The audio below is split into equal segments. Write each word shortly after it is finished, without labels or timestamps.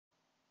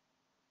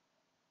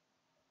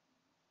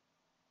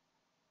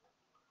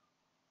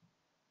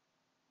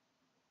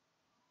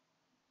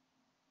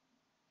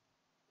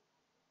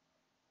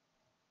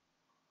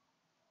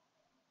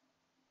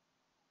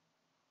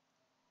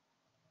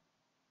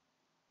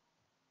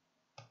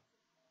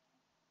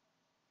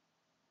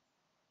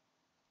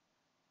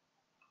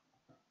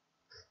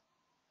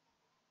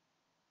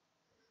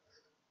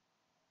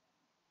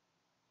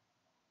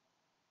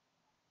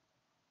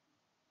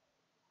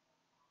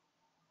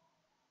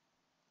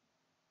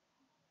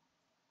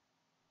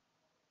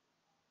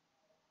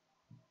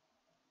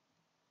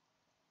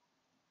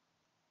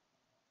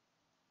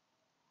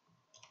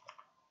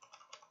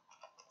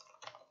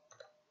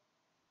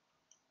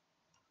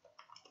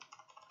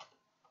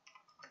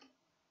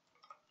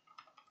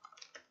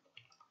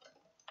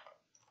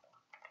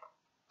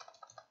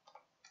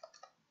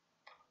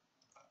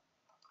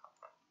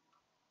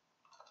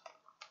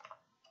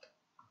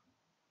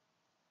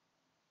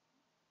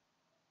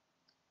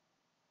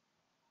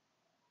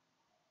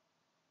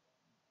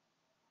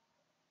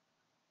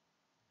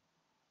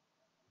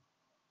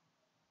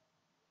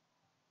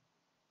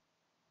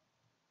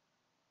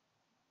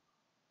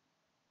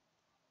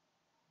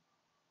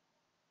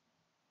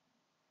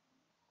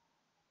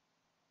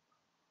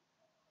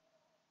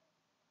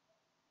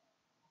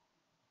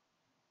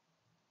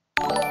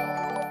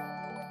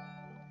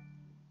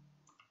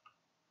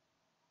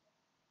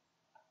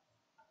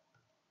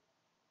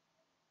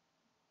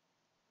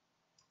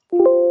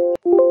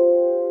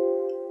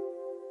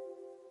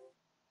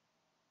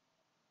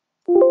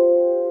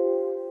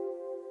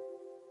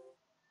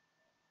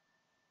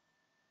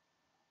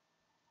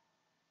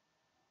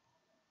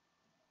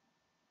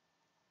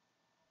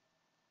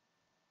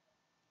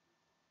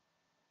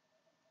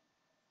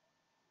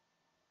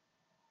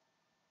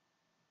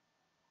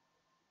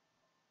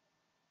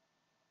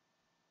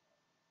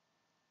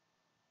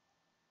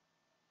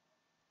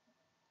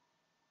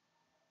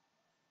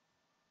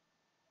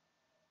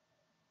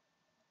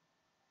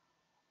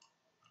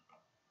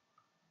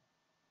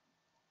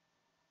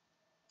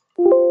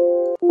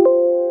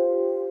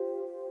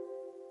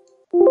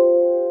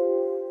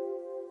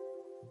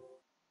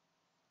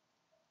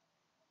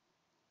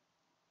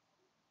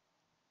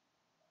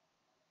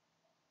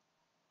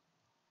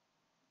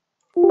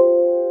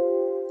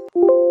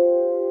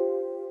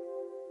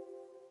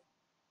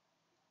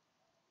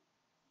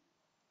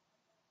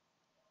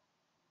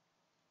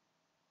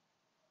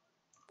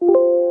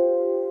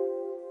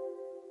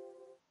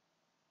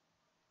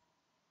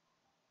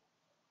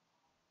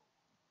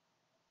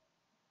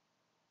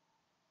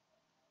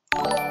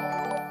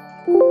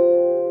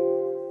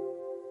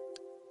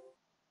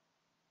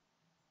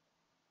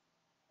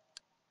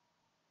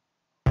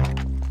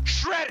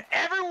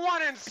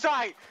in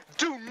sight.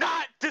 Do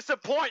not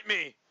disappoint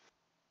me.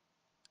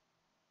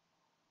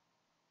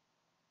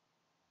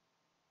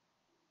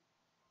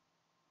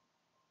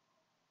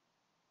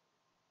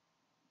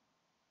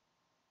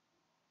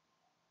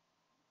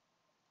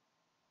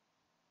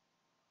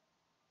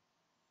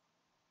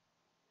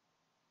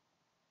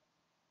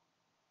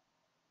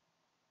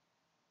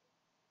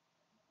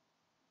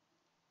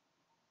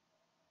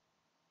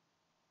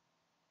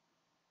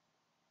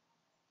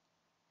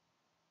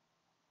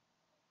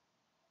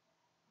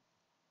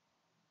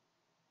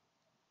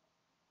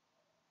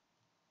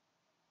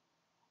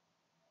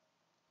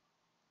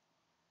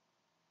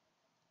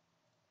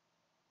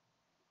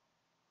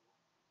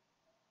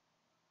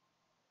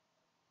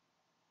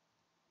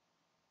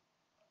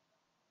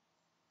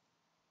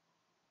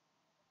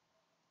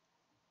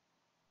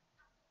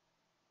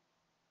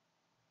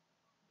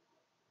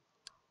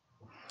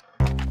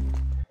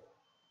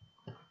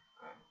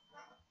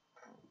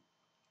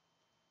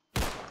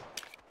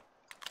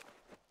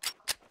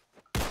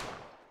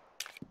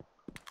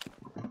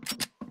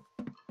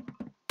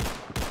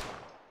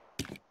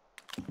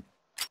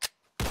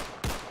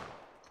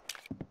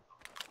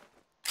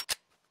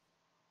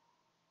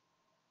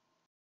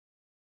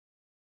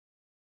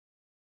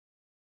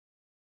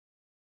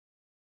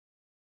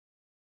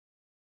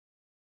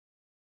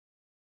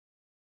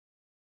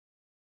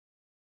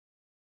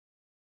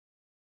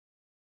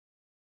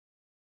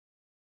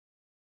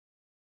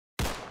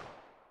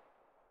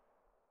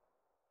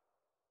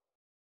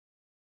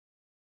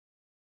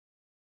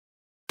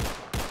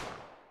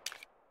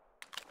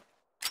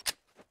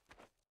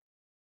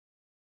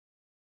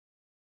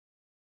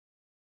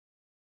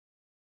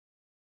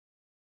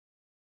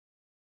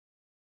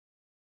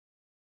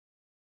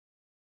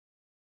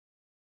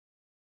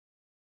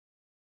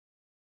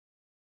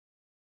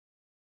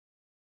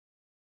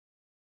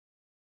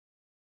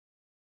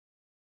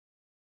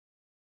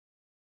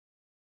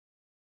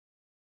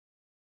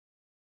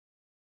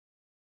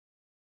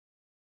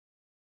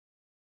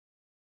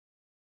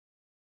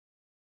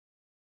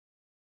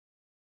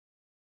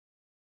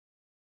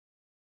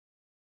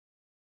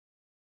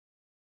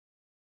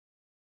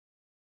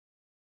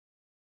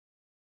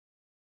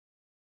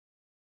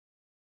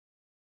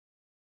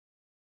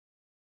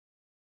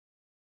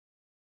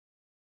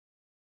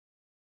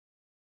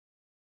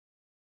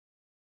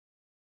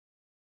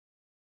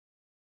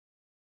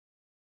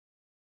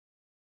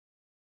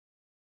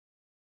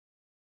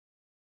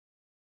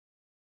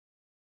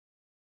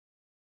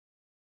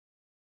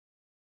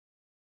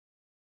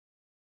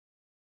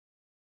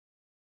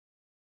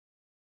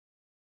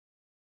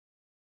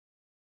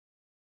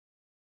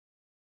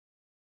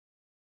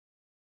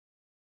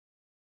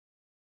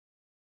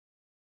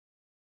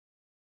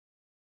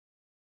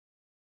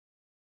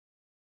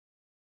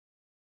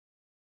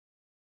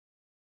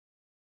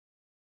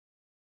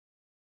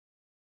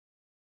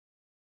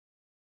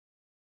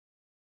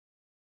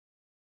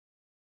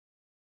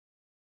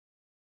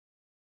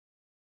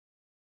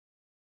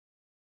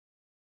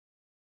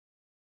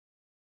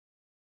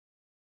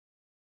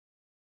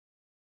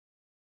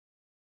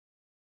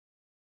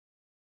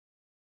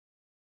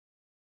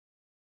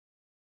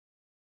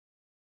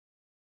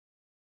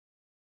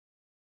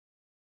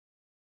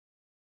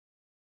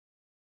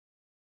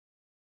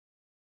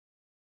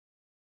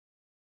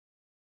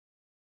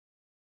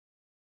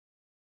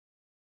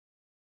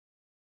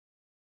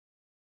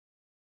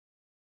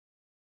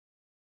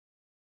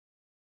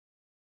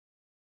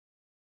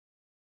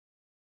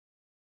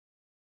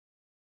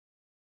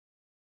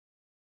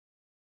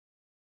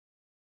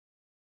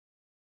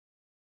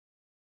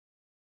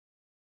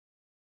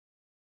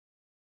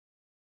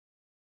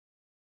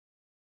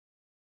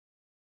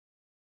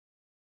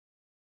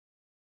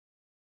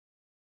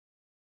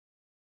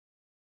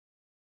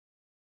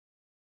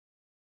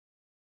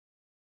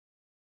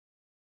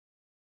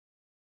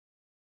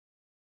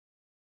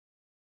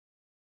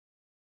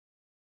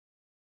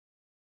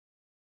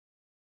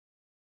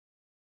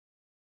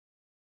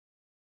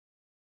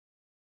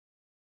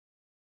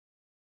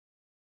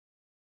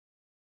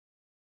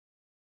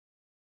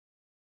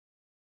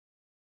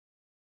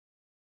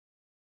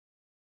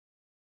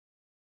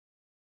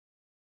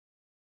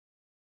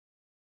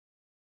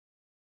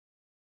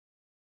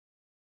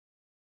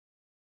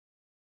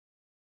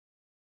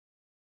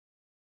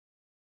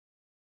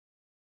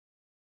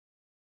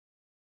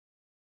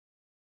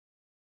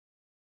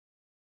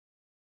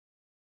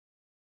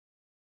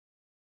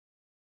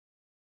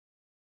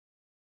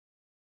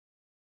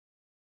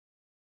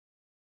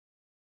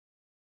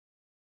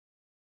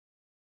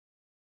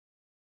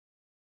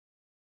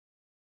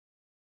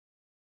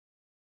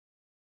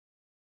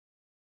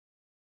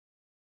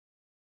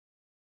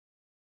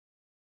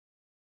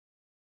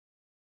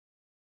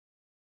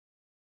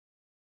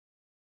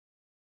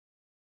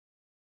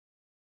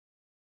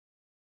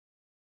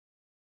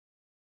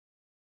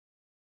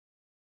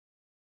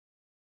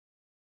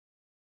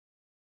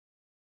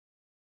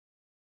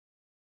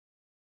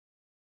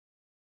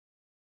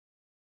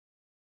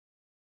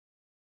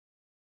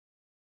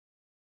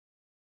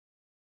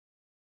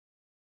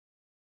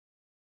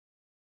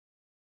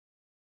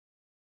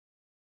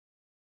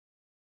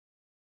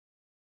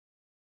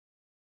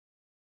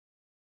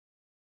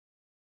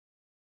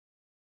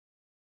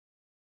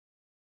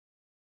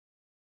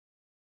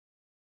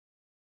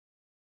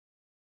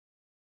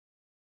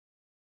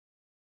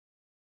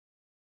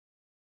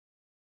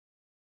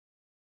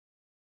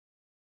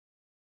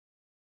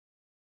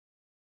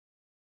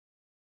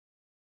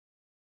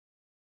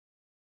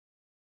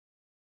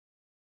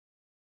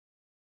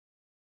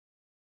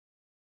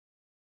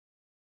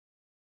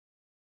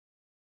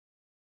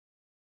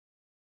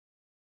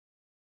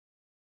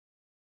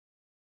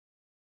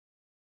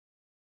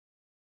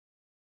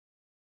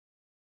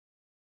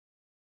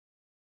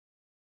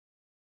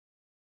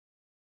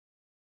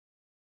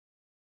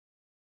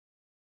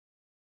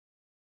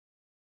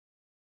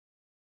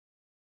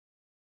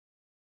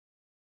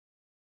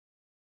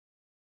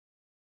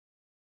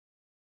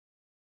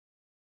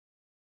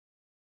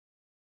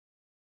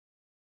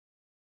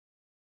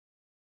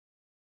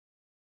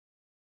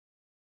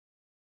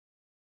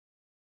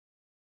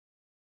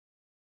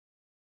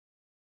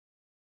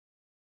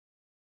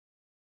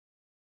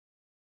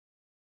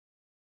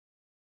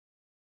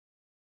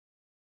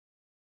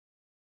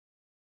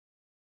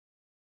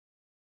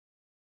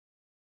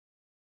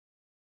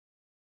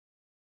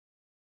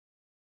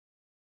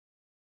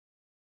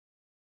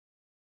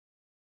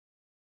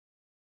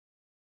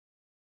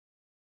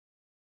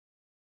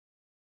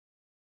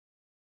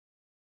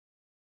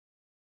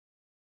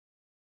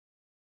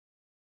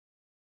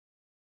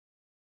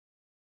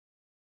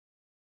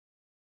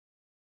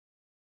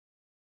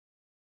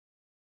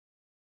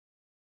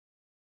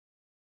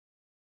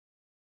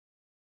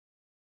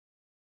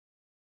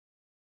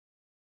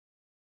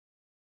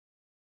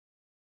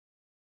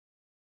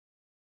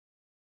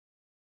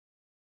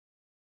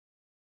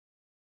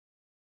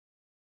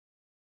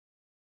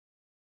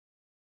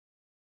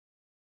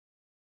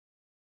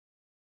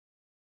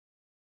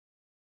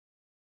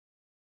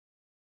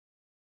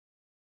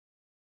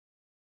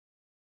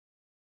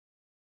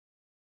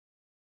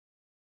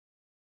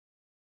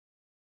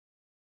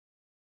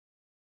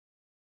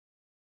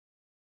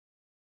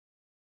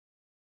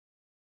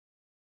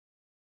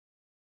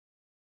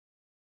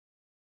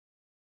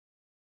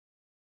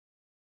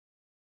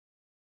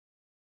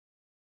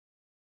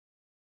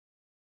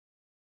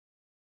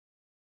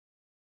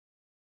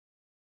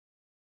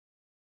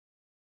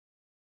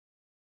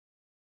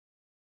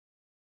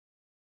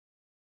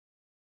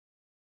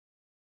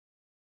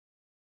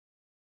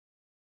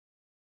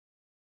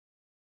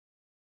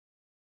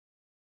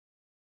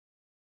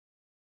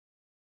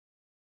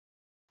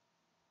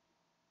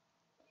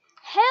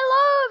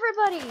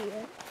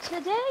 everybody!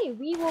 Today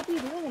we will be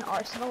doing an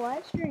Arsenal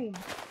live stream.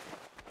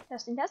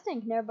 Testing,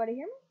 testing. Can everybody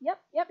hear me?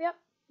 Yep.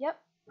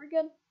 We're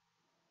good.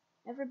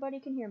 Everybody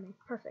can hear me.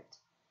 Perfect.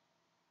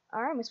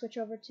 Alright, I'm gonna switch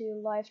over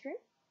to live stream.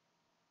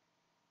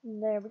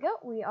 There we go.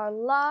 We are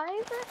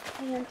live,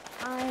 and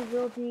I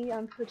will be,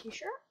 I'm pretty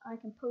sure, I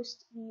can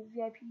post the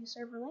VIP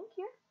server link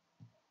here.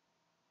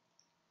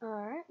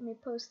 Alright, let me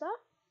post that.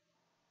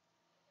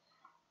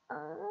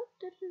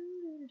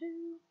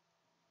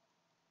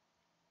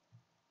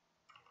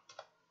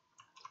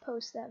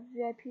 Post that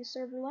VIP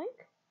server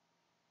link.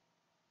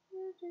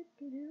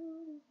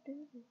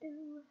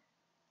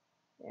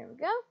 There we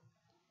go.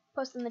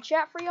 Post in the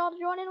chat for y'all to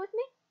join in with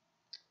me.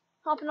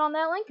 Hopping on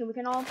that link and we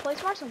can all play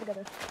some Arsenal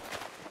together.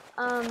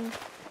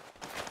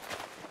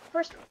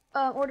 First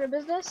order of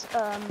business.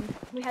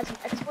 We had some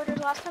exporters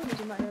last time, as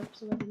you might remember,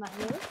 some of you might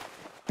remember.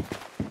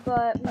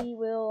 But we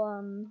will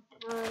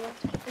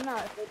have to kick them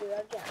out if they do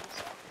that again.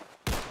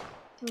 So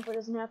hopefully it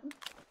doesn't happen.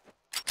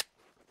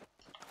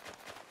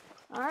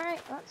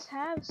 Alright, let's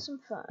have some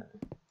fun.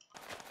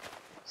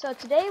 So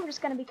today we're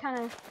just gonna be kind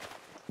of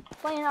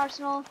playing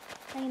Arsenal,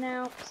 hanging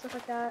out, stuff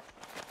like that.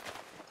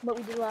 What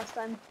we did last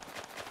time.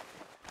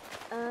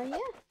 Yeah.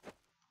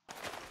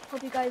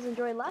 Hope you guys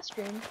enjoyed last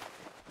stream.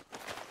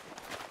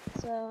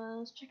 So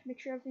let's check, make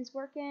sure everything's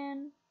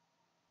working.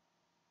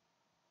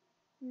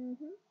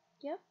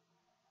 Yep.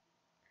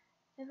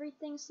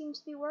 Everything seems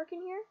to be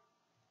working here.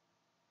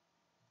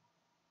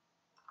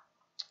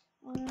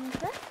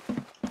 Okay.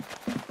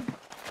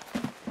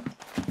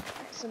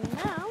 Alright, so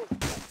now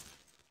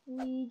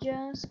we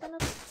just gonna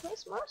play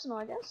some Arsenal,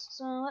 I guess.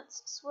 So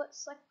let's select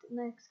the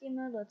next game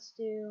mode. Let's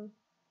do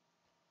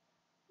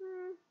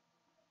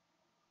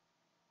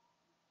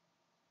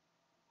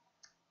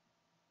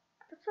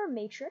I prefer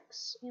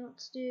Matrix, and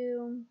let's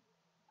do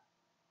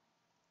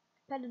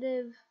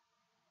competitive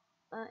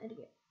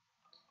indicate.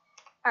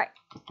 Alright.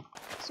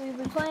 So we've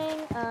been playing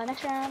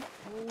next round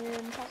and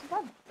let's have some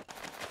fun.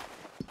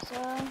 So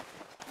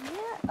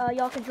yeah,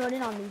 y'all can join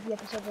in on the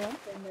VIP server link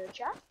in the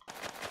chat.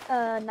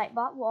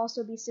 Nightbot will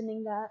also be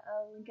sending that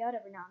link out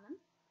every now and then.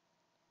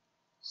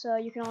 So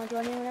you can all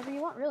join in whenever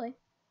you want, really.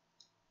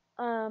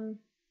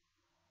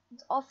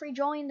 It's all free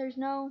join, there's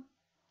no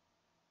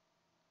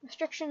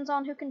restrictions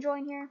on who can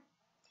join here.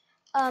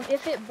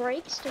 If it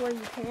breaks to where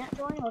you can't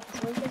join, or if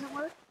the link doesn't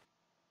work,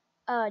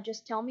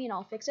 just tell me and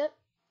I'll fix it.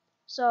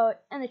 So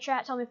in the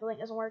chat, tell me if the link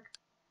doesn't work.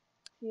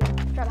 If you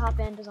try to hop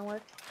in, it doesn't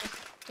work, just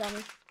tell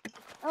me.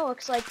 Oh,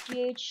 looks like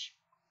GHD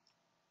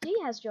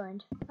has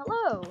joined.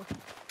 Hello!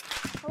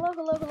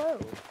 Hello.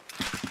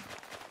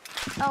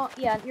 Oh,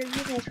 yeah, your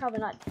username is probably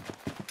not.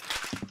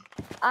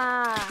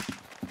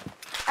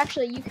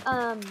 Actually, you,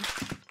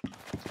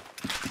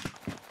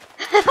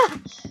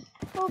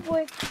 oh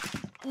boy.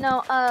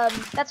 No,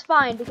 that's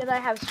fine, because I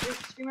have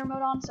streamer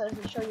mode on, so it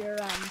doesn't show your,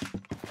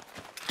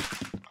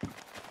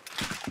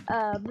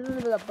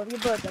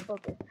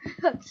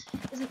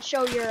 doesn't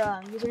show your,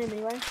 username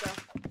anyway, so.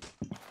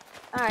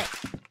 Alright,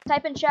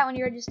 type in chat when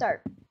you're ready to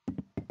start.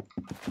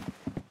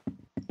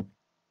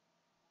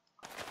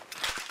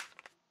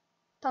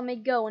 Tell me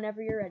go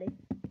whenever you're ready.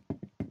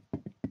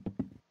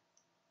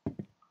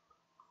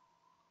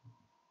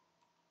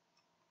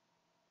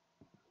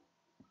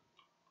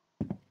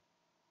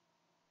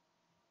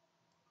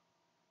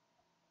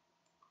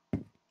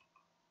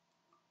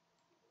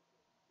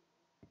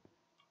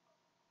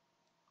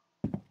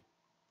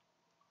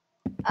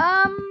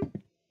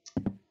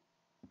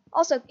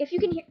 Also, if you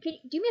can hear,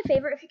 do me a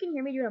favor, if you can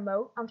hear me do an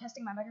emote, I'm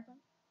testing my microphone.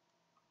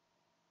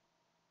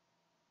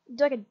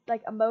 Do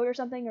like a emote or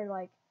something, or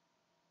like.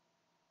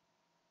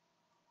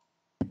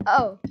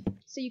 Oh,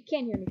 so you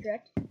can hear me,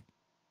 correct?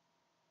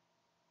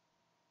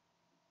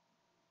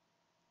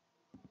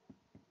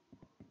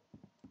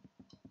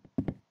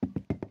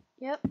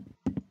 Yep.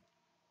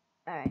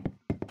 Alright.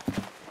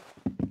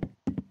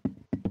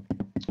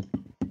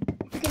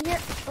 You can hear.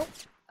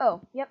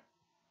 Oh, yep.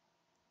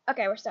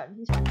 Okay, we're starting.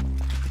 He's fine.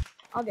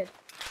 All good.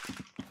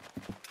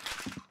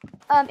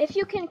 If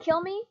you can kill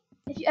me,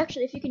 if you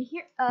can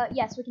hear,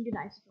 yes, we can do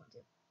knives if you want to.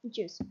 You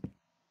choose.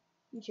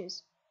 You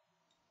choose.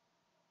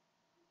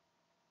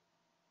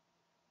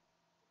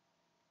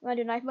 You wanna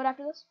do knife mode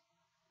after this?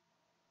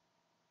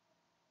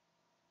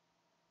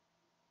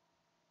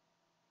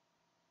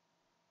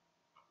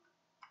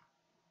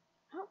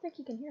 I don't think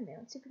he can hear me.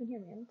 Let's see if he can hear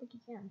me. I don't think he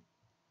can.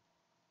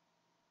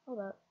 Hold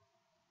up.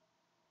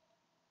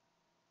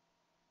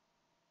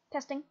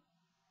 Testing.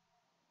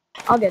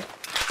 All good.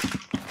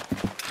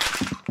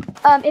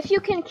 If you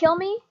can kill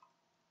me.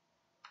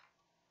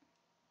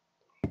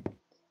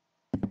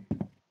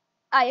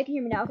 You can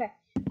hear me now. Okay.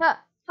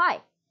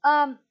 Hi.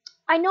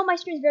 I know my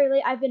stream's very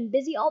late. I've been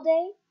busy all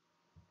day.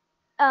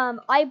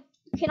 I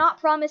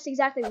cannot promise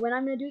exactly when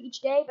I'm gonna do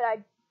each day, but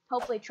I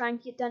hopefully try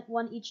and get done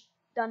each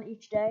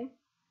day.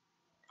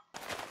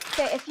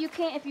 Okay.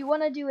 If you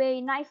want to do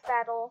a knife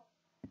battle,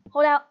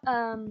 hold out.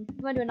 You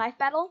want to do a knife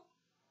battle?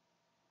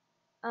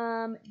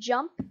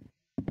 Jump.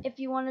 If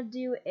you want to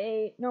do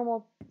a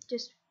normal,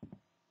 just.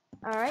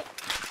 All right.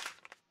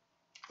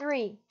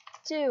 3,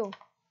 2,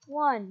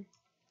 1,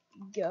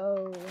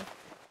 go.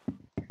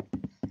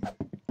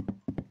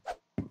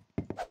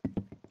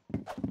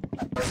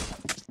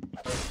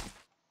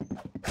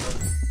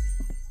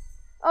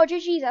 Oh,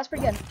 GG, that's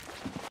pretty good.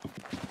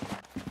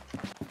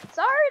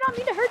 Sorry, I don't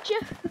mean to hurt you.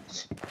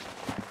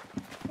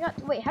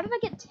 Wait, how did I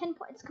get 10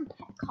 points?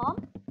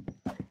 Calm?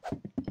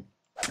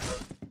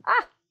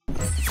 Ah!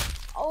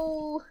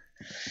 Oh.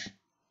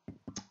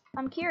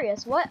 I'm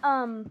curious. What's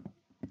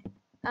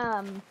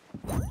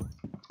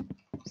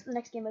the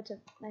next game to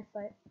knife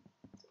fight?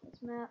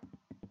 Let's map.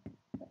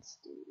 Let's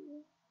do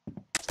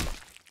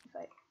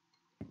fight.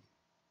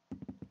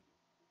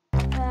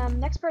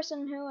 Next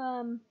person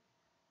who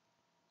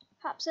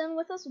hops in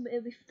with us,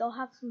 they'll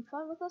have some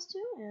fun with us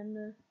too,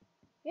 and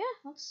yeah,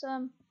 let's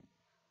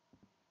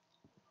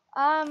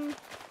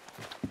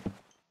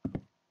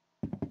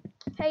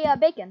hey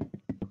Bacon,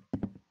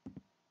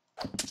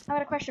 I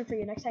got a question for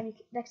you next time you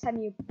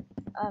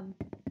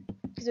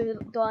because there's a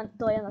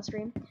delay on the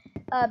stream.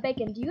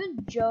 Bacon, do you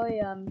enjoy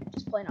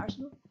just playing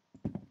Arsenal?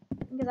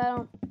 Because I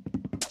don't.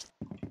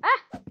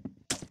 Ah!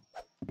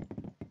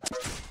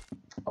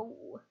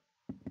 Oh.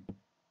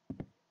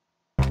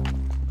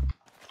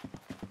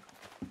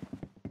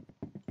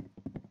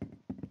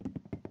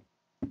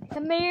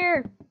 Come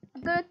here!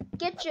 I'm gonna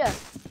get you!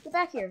 Get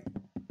back here.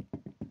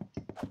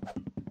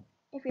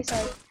 If you're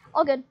sorry.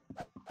 All good.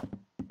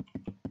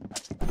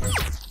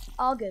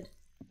 All good.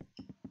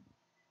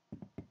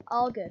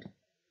 All good.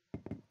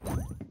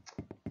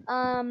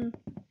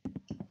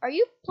 Are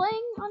you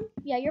playing on?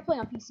 Yeah, you're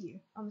playing on PC.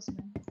 I'm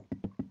assuming.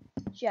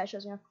 Yeah, it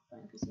shows me I'm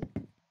playing on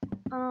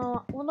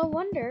PC. Well, no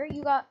wonder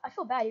you got. I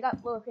feel bad. You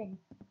got lower ping.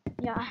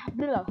 Yeah,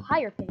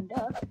 higher ping.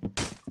 Duh.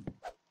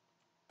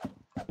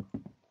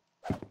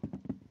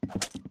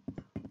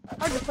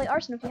 Hard to play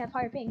Arsenal if you have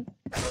higher ping.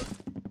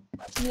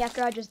 Me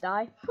after I just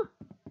die.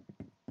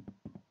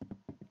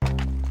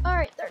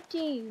 Alright,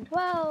 13,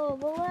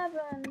 12,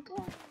 11, 10.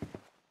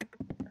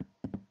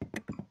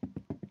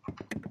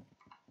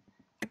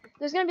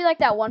 There's gonna be like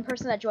that one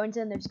person that joins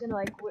in, they're just gonna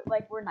like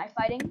we're knife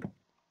fighting.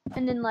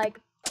 And then like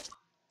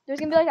there's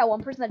gonna be like that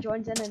one person that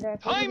joins in and they're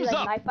gonna be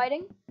like knife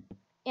fighting.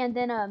 And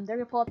then they're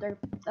gonna pull up their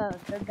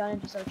gun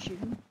and just start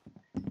shooting.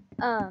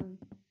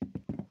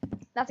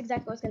 That's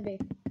exactly what it's gonna be.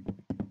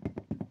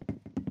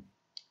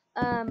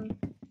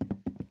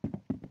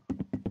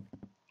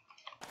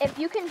 If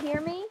you can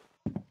hear me,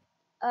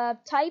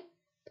 type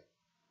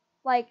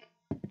like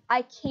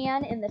I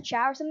can in the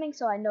chat or something,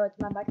 so I know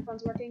my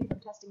microphone's working. I'm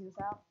testing this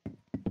out.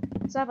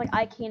 So I have like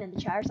I can in the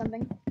chat or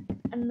something.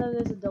 I know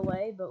there's a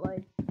delay, but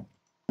like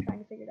trying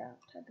to figure it out.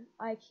 Type in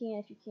I can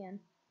if you can.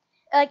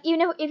 Like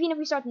even if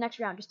we start the next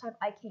round, just type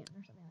I can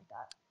or something like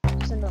that.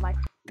 Just so the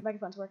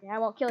microphone's working. I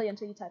won't kill you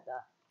until you type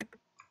that.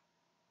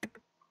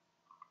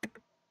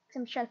 Cause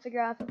I'm just trying to figure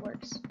out if it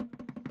works.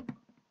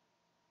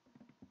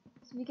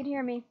 So if you can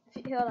hear me,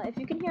 hold on. If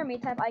you can hear me,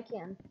 type I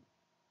can.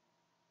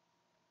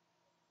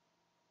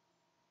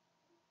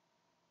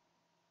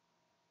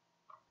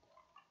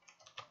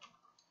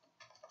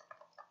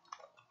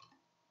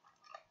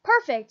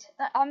 Perfect.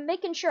 I'm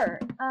making sure.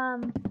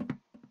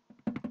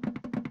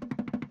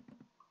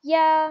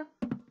 Yeah.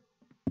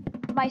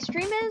 My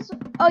stream is.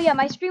 Oh yeah,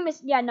 my stream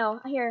is. Yeah, no.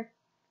 Here.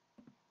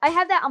 I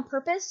have that on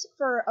purpose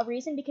for a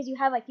reason because you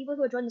have like people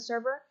who join the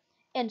server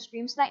and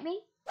stream snipe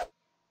me.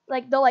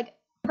 Like they'll like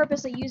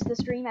purposely use the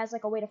stream as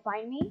like a way to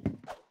find me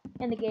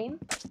in the game.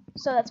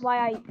 So that's why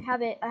I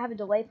have it. I have a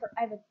delay.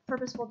 I have a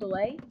purposeful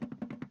delay.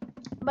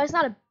 But it's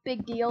not a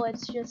big deal.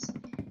 It's just.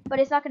 But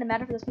it's not gonna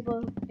matter for those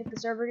people if the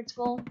server gets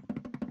full.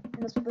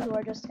 And those people who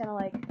are just kind of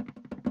like,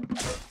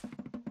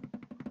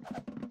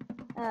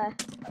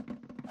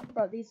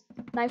 bro, these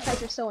knife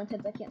fights are so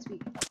intense. I can't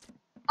speak.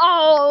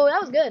 Oh, that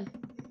was good.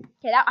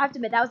 Okay, I have to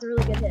admit that was a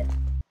really good hit.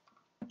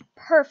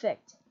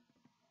 Perfect.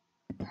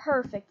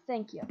 Perfect.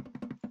 Thank you.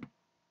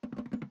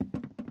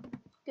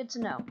 Good to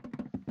know.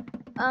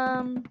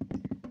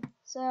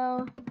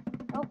 So,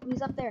 oh,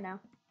 he's up there now.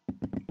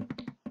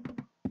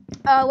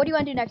 What do you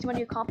want to do next? You want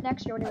to do comp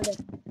next, or what do you want to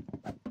do?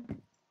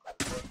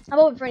 I'm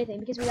open for anything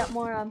because we got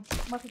more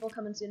people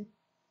coming soon.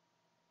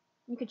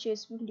 You could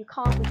choose. We can do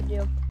comp. We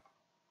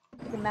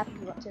can map if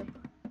you want to.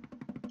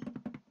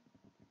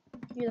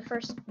 You're the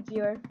first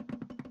viewer.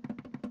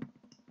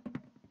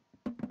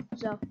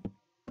 So.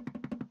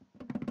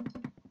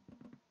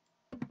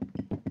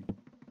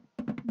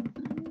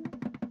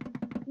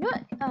 You know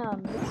what?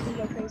 This is gonna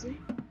go crazy.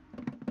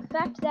 The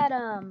fact that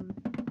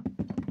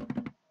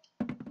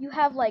you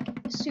have like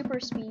super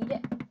speed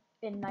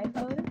in knife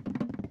mode.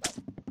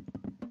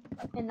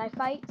 In knife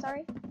fight,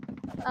 sorry.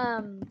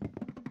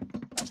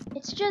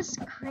 It's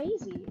just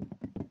crazy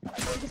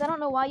because I don't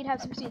know why you'd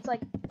have super speed. It's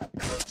like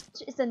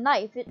it's a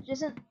knife. It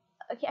doesn't.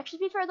 Okay, actually,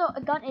 to be fair though,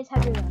 a gun is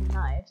heavier than a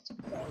knife. To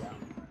be fair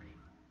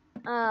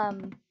though.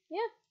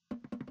 Yeah.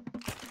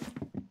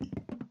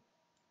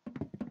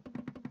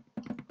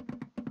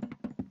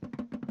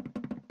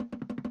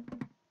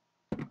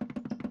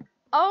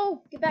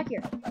 Oh, get back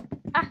here!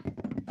 Ah.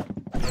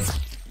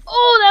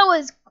 Oh, that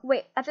was.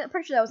 Wait, I'm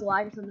pretty sure that was a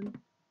lag or something.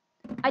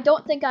 I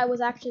don't think I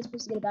was actually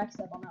supposed to get a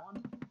backstab on that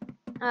one.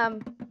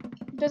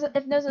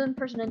 If there's a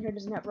person in here who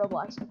doesn't have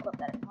Roblox, you can flip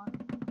that if you want.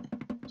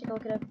 Take a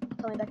look at it.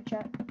 Tell me back in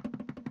chat.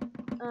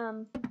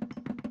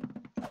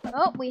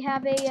 Oh, we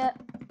have a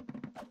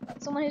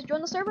someone who's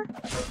joined the server.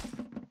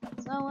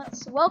 So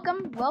let's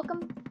welcome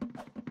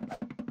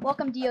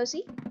DOC.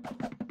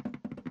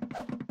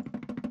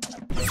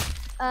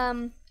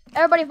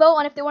 Everybody vote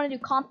on if they want to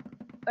do comp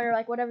or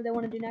like whatever they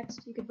want to do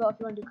next. You could vote if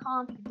you want to do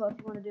comp. You could vote if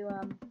you want to do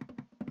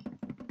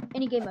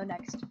any game mode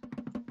next.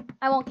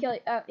 I won't kill you.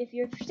 If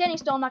you're standing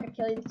still, I'm not gonna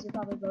kill you because you're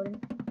probably voting.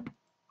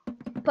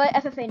 Put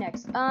FFA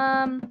next.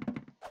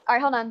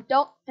 Alright, hold on.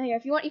 Don't here.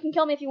 If you want, you can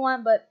kill me if you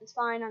want, but it's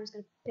fine. I'm just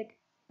gonna pick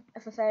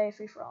FFA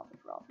free for all.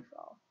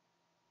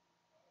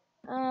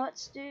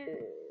 Let's do.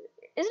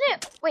 Isn't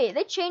it? Wait,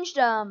 they changed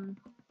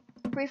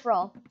free for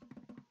all.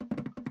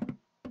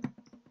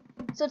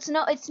 So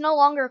it's no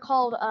longer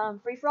called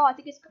free for all. I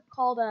think it's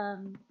called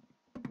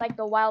like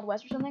the Wild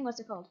West or something. What's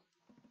it called?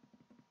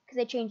 Because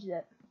they changed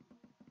it.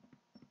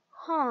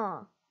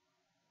 Huh.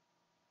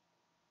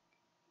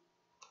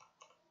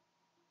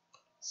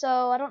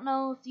 So I don't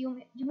know if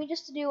you me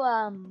just to do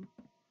how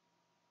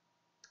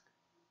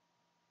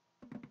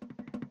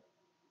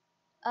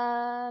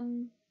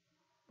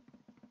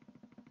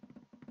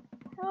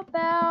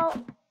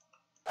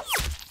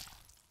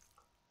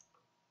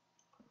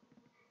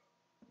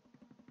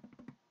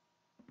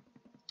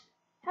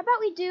about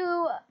we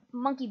do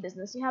monkey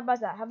business? How about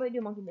that? How about we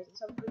do monkey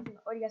business? What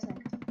do you guys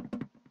think?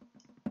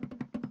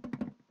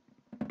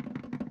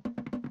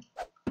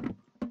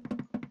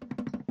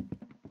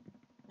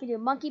 We can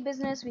do monkey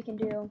business. We can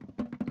do.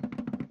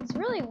 It's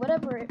really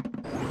whatever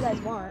you guys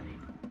want.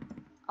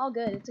 All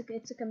good.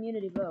 It's a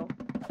community vote.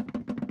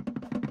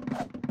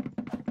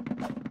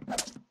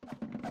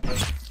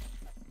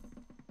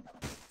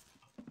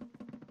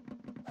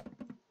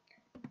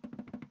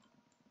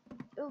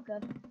 Oh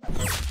god.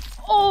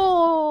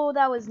 Oh,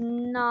 that was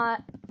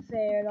not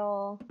fair at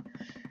all.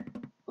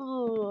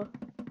 Ooh.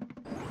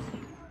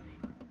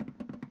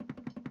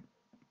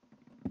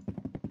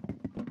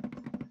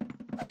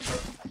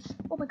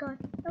 Oh my god,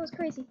 that was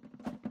crazy.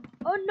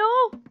 Oh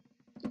no!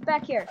 Get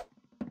back here,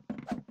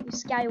 you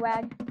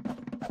scallywag.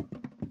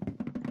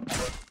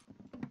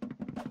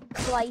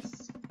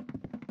 Slice.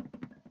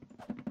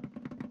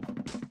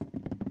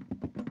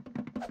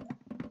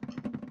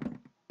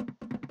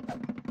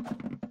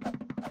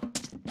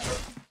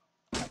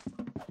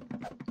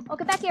 Oh,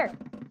 get back here.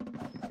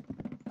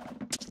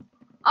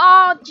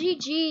 Oh,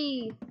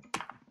 GG.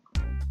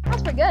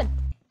 That's pretty good.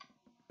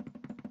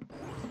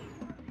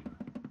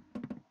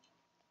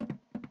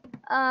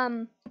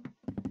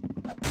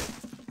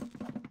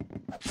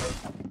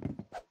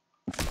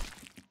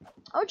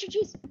 Oh,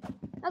 GG's.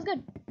 That was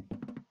good.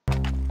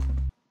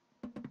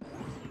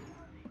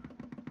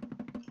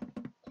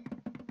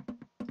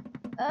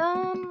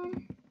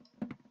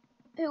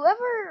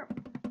 Whoever,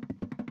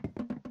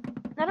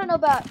 I don't know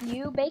about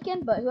you,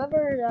 Bacon, but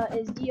whoever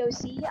is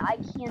DOC, I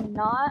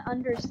cannot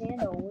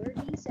understand a word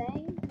he's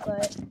saying,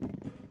 but,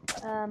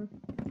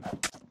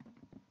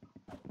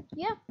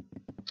 yeah.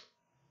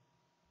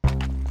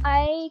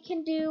 I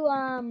can do,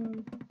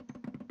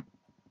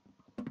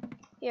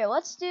 here,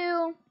 let's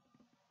do,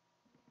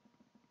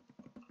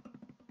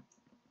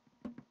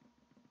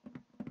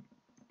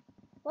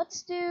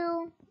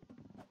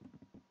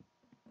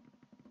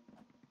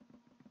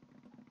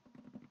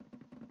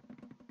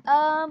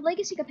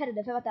 Legacy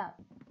competitive, how about that?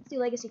 Let's do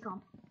Legacy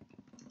comp.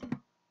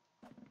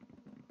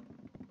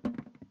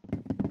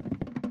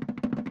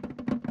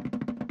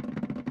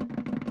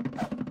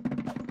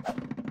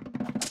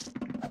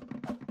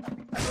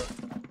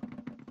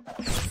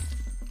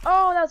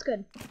 Oh, that was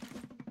good.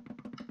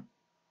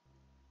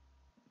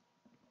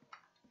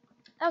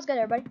 That was good,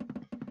 everybody.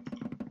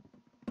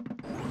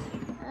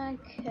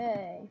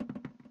 Okay.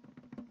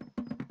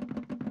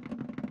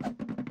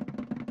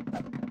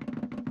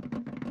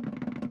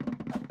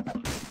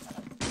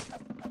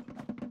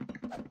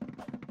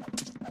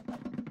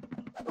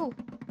 Ooh.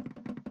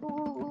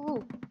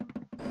 Ooh.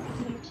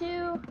 Number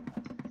 2.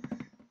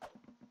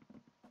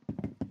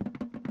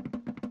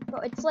 Bro,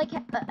 it's like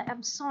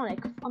I'm Sonic,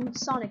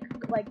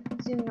 like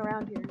zooming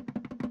around here,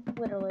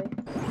 literally.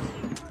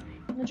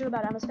 I'm not sure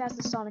about it. I'm as fast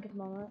as Sonic at the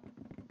moment.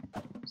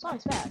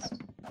 Sonic's fast.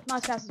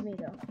 Not as fast as me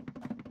though.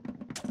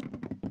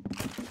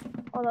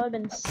 Oh, that would've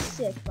been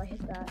sick if I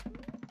hit that.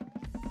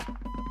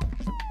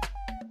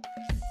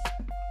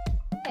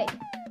 Hey,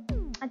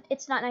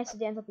 it's not nice to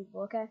dance with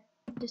people, okay?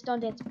 Just don't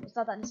dance with people. It's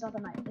not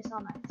nice. It's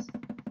not nice.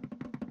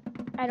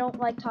 I don't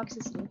like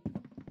toxicity.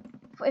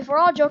 If we're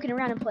all joking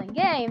around and playing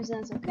games,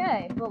 then it's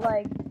okay. But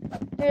like,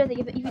 here's the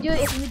thing: if you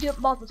do it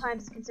multiple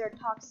times, it's considered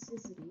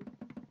toxicity.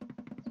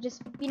 So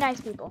just be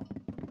nice, people.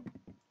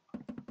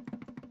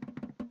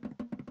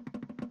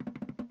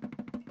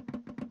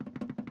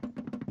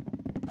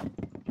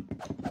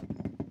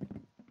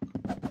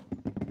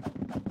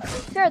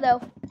 Fair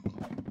though.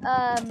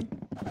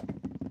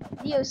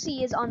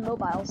 DOC is on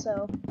mobile,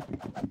 so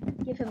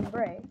give him a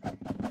break.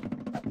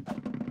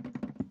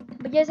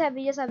 But he does have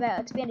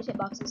expanded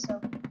hitboxes,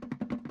 so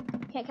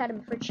can't count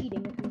him for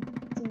cheating if he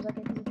seems like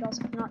it, because he can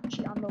also not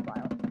cheat on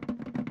mobile.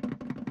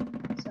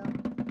 So.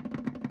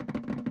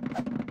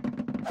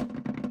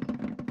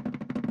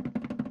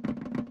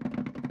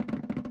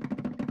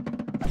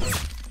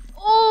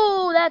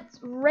 Oh, that's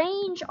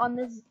range on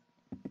this.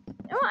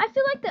 You know, I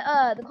feel like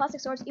the classic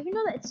swords, even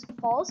though that it's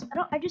false,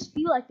 I just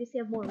feel like they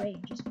have more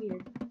range. It's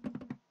weird.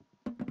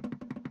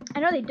 I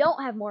know they don't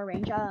have more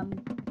range.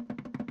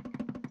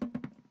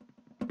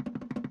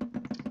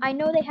 I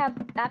know they have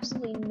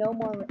absolutely no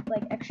more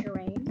like extra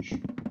range,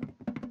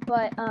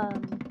 but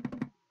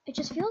it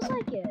just feels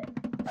like it.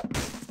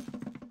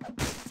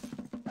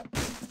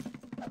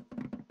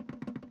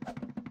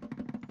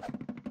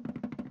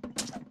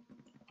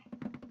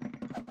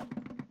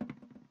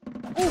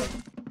 Ooh.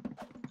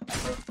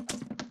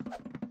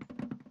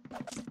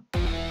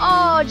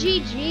 Oh,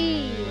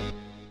 GG.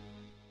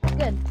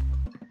 Good.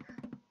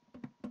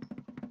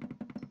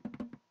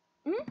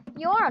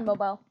 You are on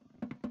mobile.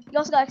 You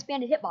also got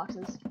expanded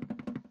hitboxes.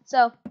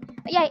 So,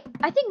 yeah,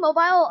 I think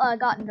mobile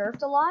got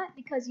nerfed a lot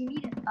because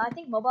I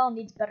think mobile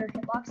needs better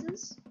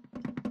hitboxes.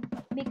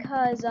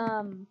 Because,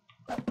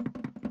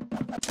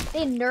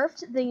 they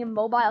nerfed the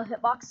mobile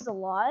hitboxes a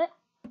lot.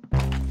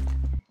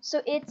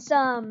 So it's,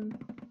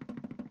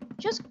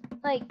 just,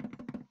 like,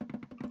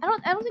 I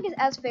don't think it's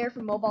as fair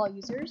for mobile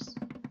users.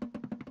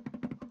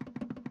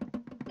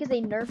 Because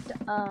they nerfed,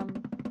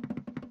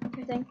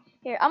 everything.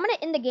 Here, I'm gonna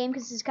end the game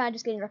because this is kind of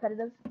just getting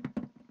repetitive.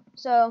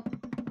 So,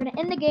 we're gonna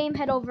end the game,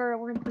 head over,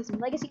 we're gonna play some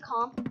Legacy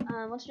Comp.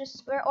 Let's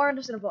just, or I'm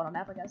just gonna vote on a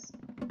map, I guess.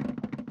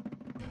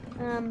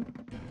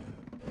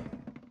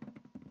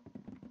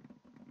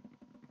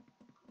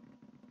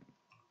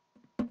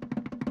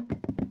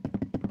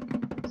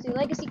 Let's do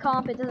Legacy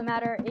Comp, it doesn't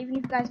matter. Even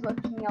if you guys vote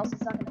for something else,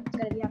 it's gonna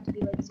have to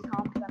be Legacy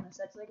Comp, because I'm gonna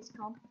set Legacy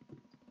Comp.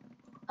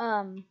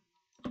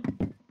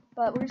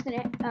 But we're just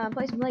gonna,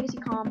 play some Legacy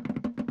Comp.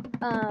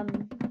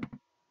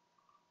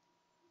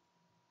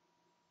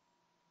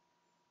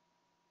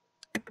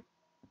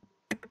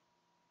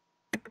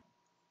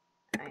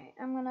 Alright,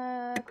 I'm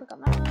gonna click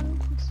on that one.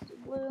 Let's do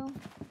blue.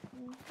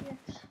 Yeah.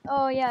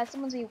 Oh yeah,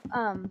 someone's I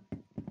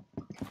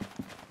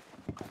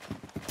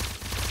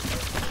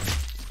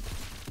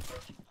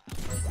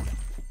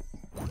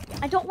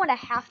don't want to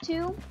have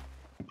to,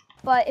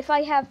 but if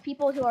I have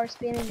people who are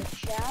spamming the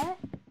chat,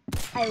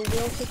 I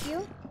will kick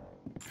you.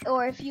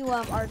 Or if you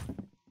are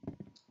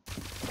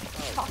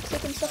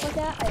toxic and stuff like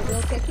that, I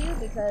will kick you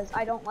because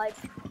I don't like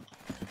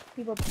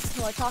people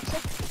who are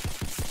toxic.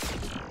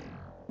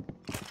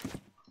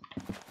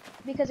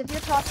 Because if you're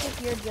toxic,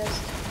 you're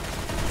just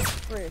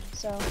rude.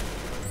 So,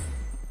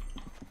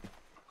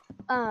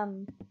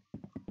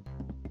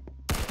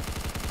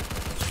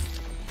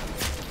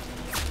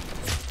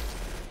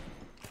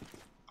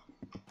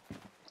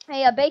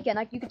 hey, Bacon,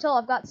 like you can tell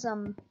I've got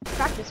some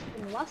practice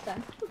from the last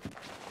time.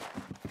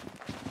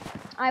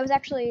 I was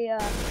actually,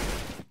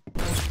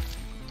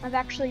 I've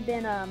actually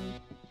been,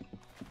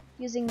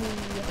 using the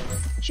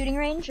shooting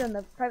range on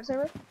the private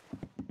server.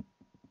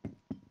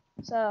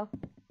 So,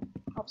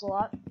 helps a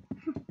lot.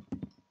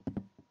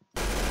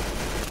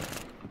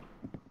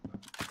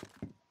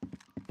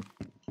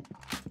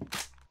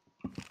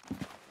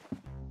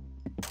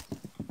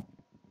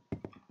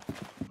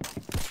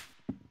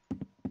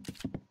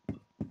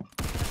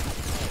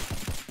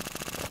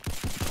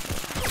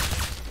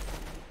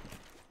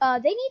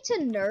 They need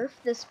to nerf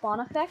the spawn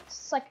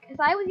effects. Like, if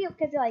I was you,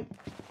 because like,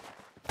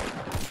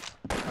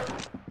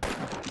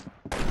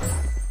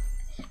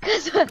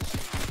 because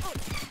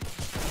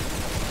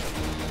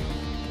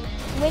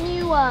when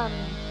you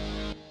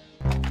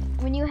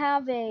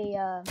have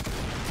a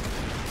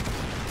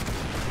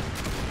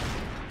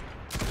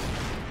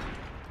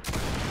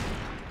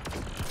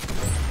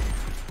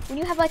when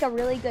you have like a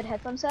really good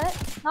headphone set,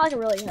 not like a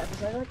really good headphone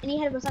set, like any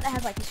headphone set that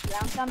has like a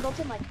surround sound built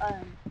in, like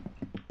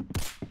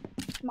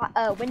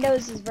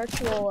Windows is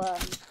virtual,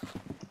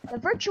 the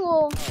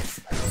virtual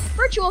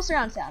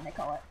surround sound, they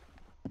call it.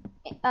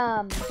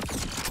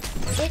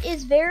 It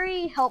is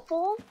very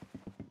helpful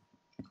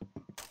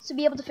to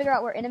be able to figure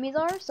out where enemies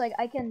are, so like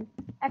I can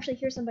actually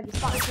hear somebody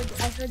spawn. I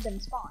heard them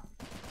spawn.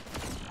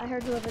 I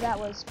heard whoever that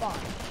was spawn.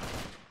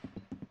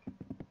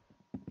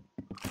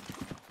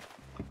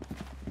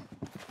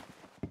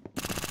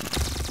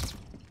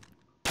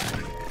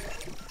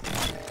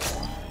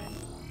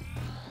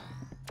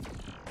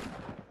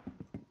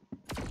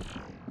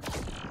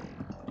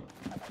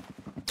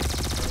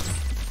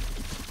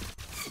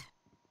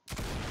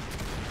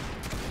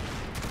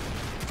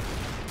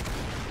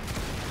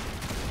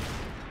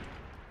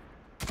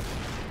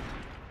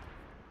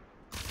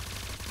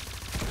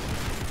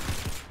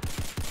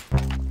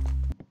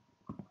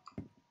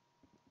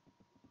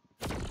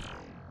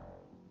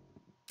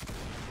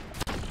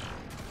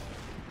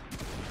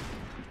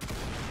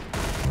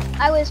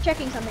 I was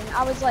checking something.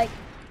 I was like,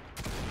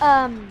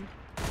 I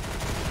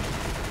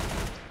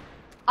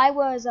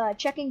was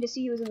checking to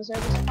see who was in the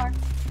server so far.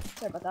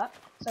 Sorry about that.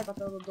 Sorry about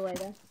the little delay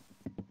there.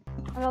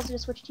 I also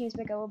just switch teams to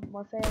make it a little bit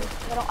more fair.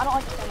 I don't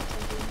like to stay in the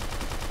same team.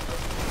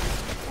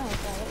 Oh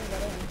god, what is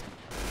that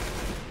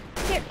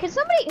in? Here, can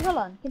somebody hold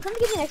on? Can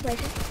somebody give me an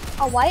explanation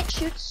on why it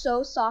shoots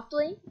so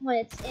softly when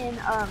it's in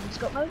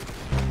scope mode,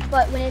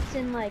 but when it's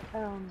in like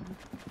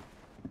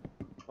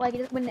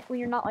when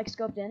you're not like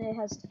scoped in, it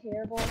has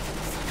terrible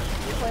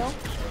recoil.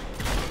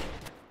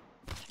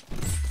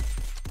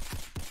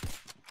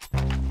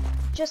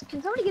 Just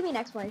can somebody give me an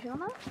explanation on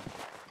that?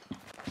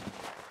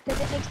 Because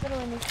it makes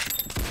literally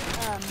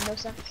no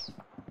sense.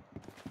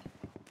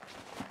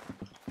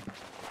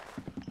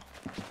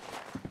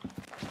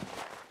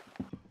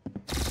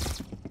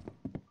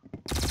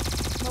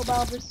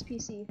 Mobile versus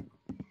PC.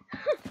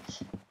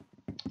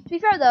 To be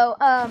fair though,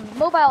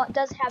 mobile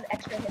does have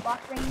extra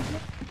hitbox range,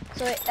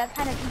 so that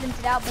kind of evens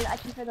it out. But I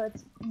can feel though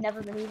it's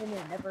never been even, and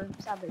it never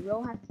sadly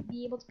will have to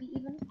be able to be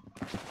even.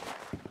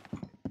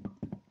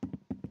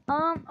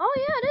 Oh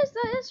yeah,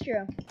 that is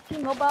true.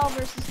 Team mobile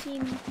versus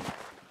team.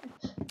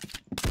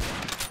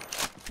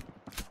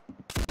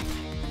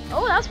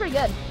 Oh, that was pretty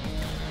good.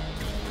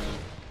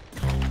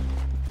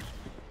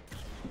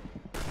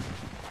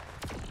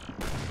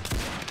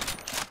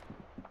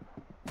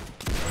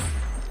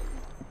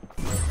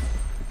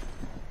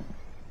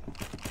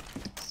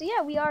 So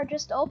yeah, we are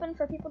just open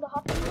for people to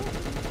hop in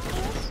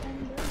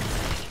and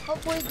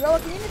hopefully grow a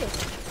community.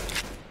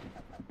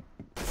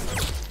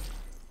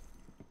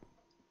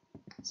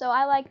 So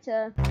I like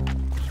to,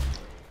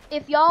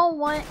 if y'all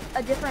want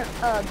a different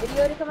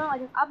video to come out,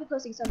 I'll be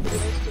posting some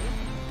videos too.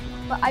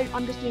 But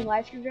I'm just doing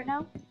live streams right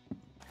now.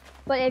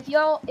 But if you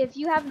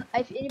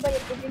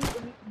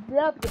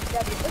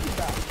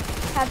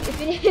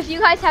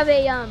guys have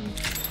a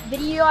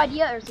video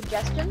idea or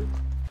suggestion,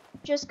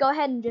 just go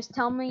ahead and just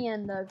tell me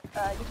in the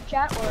YouTube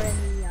chat or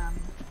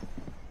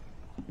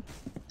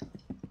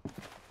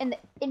in the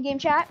in-game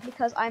chat,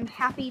 because I'm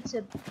happy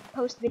to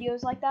post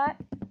videos like that.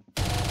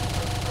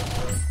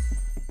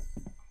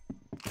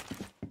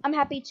 I'm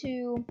happy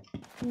to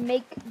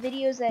make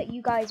videos that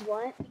you guys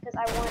want, because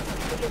I want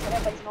videos that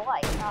everybody's gonna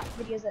like, not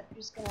videos that are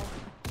just gonna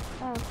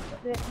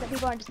that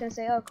people aren't just gonna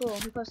say, oh cool,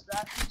 we posted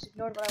that, I just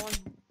ignored what I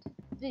wanted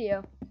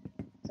video.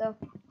 So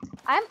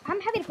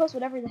I'm happy to post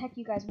whatever the heck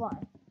you guys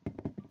want.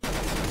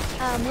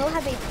 We'll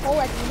have a poll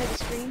at the end of the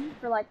stream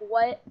for like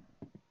what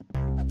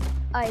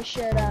I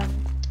should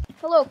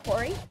hello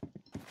Corey,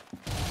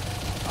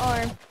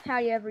 or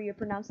however you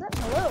pronounce that.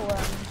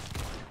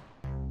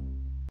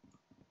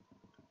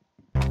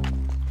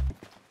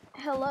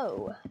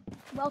 Hello,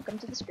 welcome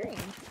to the stream.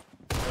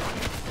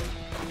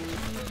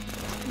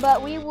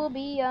 But we will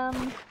be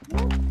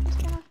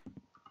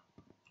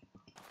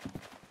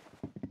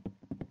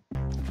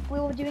we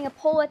will be doing a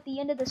poll at the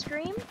end of the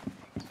stream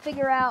to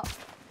figure out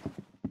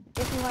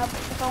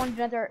if I want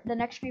to do the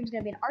next stream is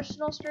gonna be an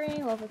Arsenal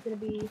stream, or if it's gonna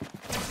be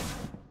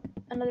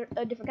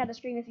a different kind of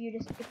stream. If you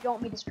don't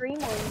want me to stream, or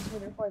you just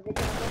want to record a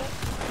video and upload it,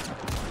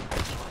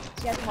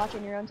 so you guys can watch it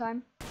in your own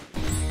time.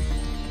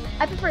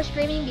 I prefer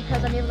streaming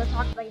because I'm able to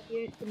talk to like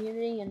a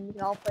community and we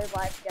can all play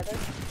live together.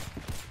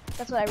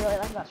 That's what I really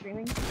like about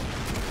streaming.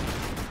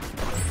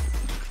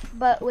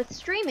 But with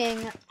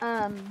streaming,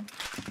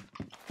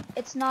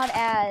 it's not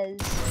as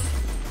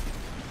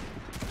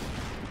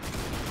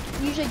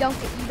you usually don't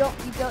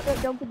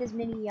get as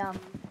many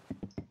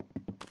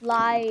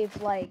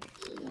live like.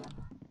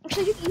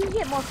 Actually, you can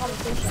get more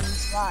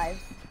conversations live.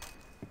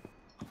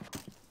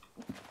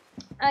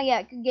 Oh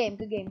yeah, good game.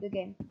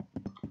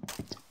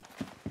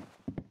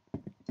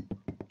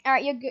 All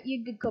right, you're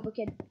good, Cobra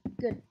Kid.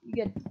 Good,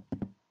 you're good.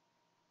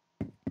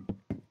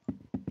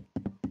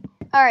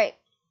 All right.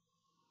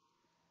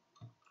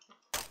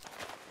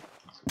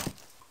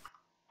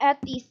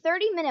 At the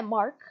 30-minute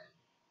mark,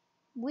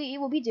 we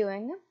will be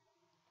doing.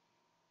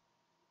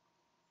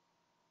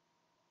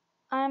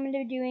 I'm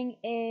gonna be doing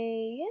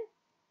a.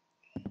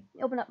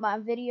 Open up my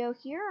video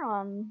here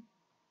on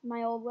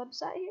my old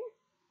website here.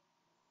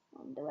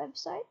 On the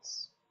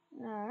websites.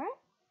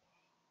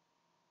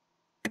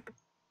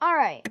 All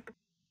right.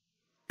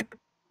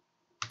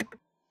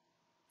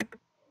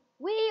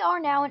 We are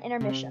now in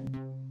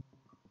intermission,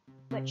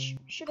 which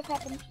should have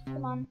happened.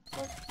 Come on,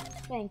 work.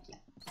 Thank you.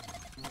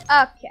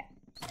 Okay,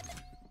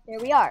 there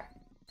we are.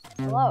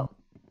 Hello.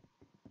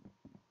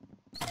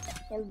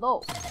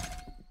 Hello.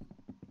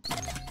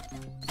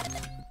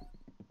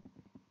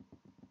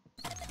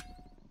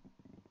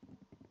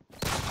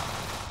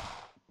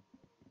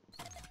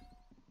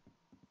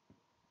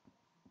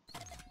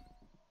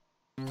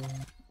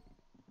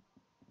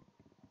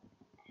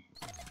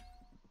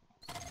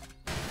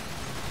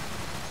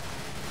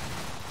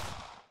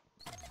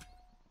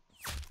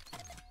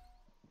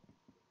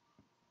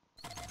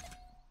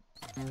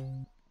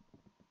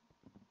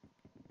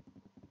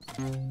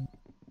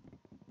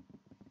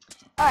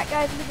 Alright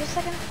guys, give me just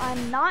a second.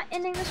 I'm not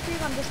ending the stream,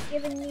 I'm just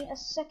giving me a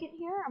second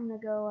here. I'm gonna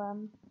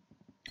go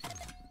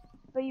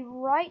be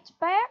right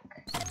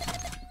back.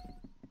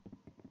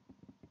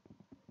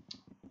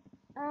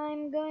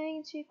 I'm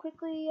going to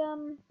quickly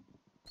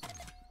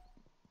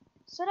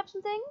set up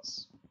some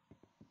things.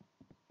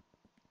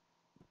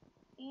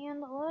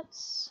 And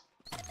let's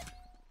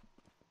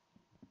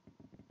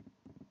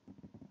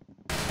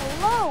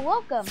Hello,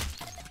 welcome.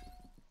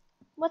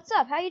 What's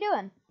up? How you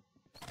doing?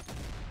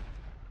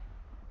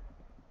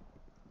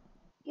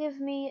 Give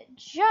me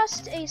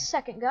just a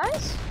second,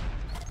 guys.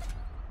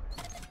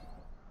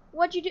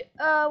 What'd you do?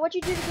 What'd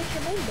you do to get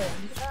your main band?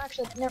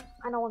 Actually,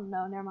 I don't want to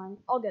know. Never mind.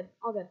 All good.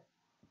 All good.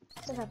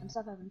 Stuff happens.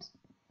 Stuff happens.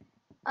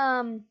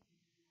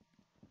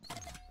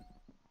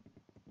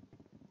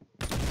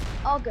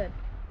 All good.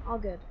 All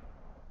good.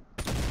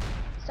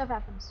 Stuff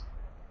happens.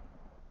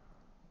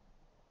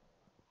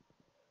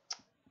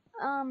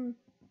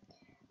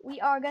 We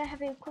are gonna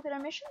have a quick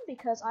intermission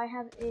because I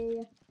have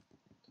a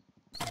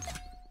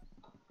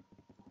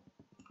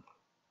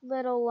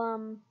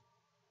little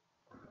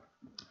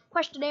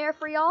questionnaire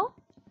for y'all.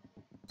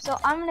 So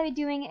I'm gonna be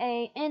doing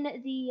in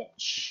the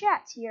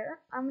chat here.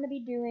 I'm gonna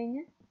be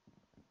doing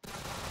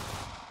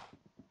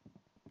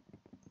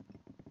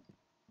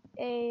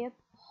a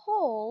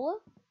poll.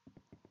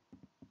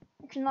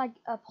 Actually, like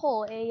a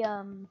poll.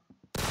 Alright.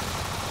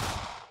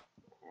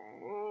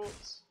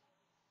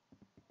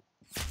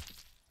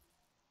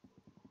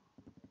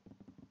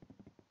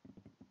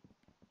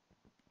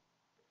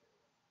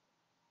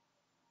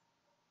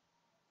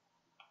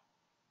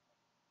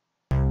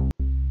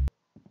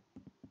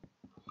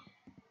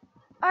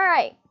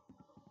 Alright,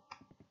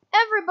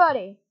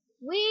 everybody,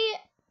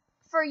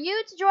 for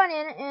you to join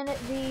in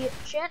the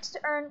chance to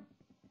earn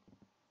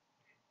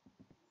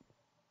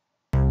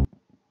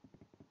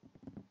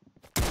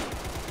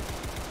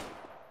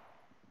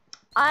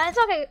it's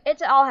okay,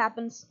 it all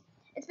happens.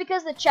 It's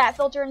because the chat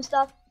filter and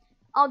stuff.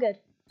 All good.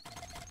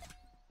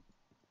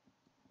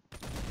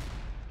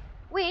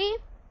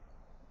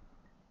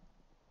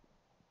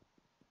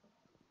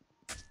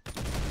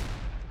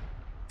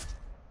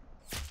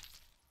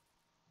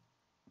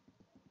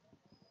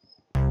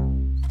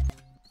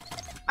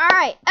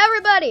 Alright,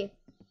 everybody.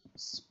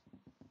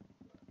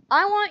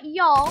 I want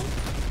y'all.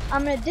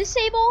 I'm gonna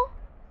disable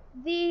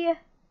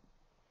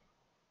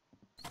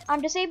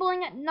I'm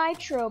disabling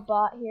Nitro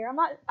bot here.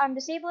 I'm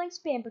disabling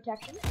spam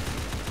protection.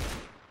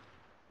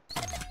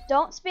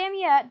 Don't spam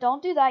yet.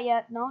 Don't do that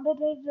yet. No,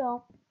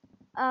 don't.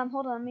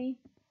 Hold on, let me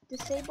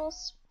disable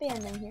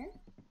spamming here.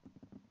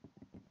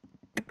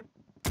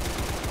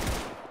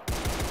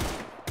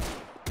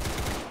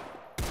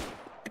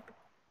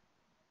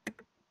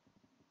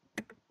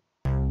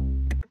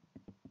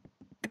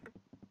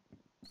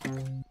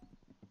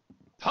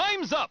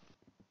 Time's up!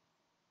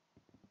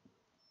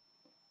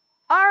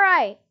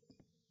 Alright.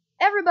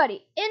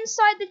 Everybody,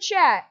 inside the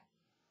chat,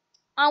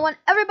 I want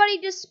everybody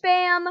to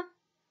spam,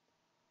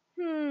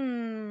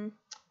 the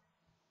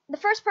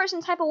first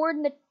person type a word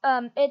in the,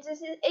 it's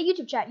a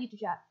YouTube chat,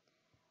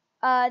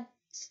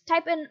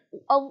 type in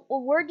a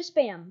word to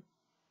spam.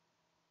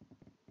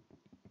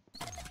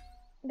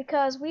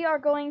 Because we are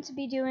going to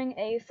be doing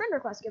a friend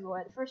request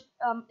giveaway. The first,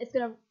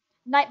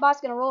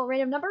 Nightbot's gonna roll a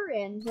random number,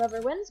 and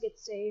whoever wins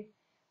gets a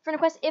friend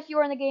request if you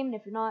are in the game, and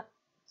if you're not,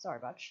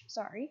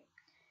 sorry.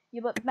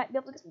 You might be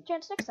able to get some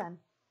chance next time.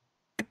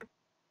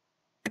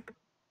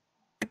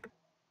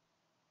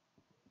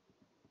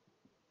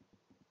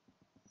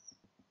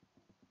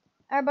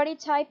 Everybody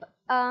type,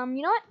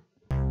 you know what?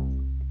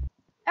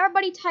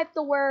 Everybody type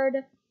the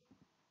word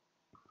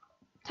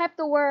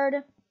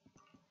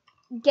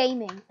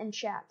gaming in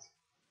chat.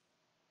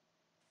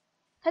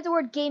 Type the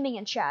word gaming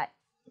in chat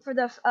for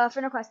the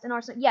friend request in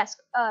Arsenal. Yes,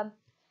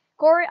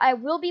 Corey, I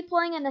will be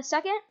playing in a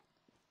second.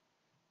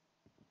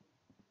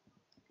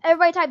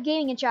 Everybody type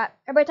gaming in chat.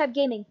 Everybody type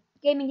gaming.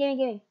 Gaming.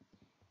 The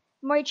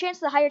more you chance,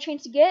 the higher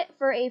chance you get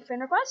for a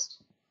friend request.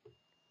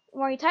 The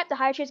more you type, the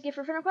higher chance you get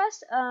for a friend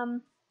request.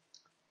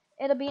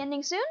 It'll be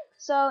ending soon.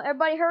 So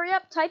everybody hurry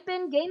up. Type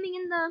in gaming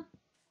in the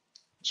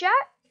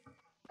chat.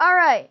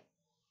 Alright.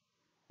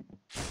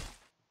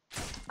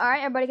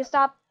 Everybody can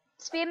stop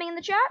spamming in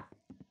the chat.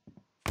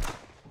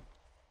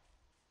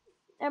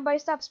 Everybody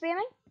stop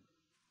spamming.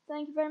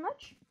 Thank you very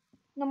much.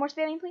 No more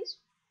spamming, please.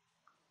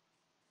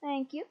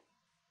 Thank you.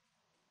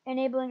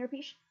 Enabling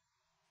repeat.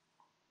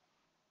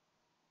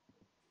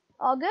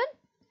 All good?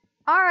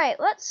 Alright,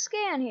 let's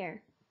scan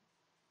here.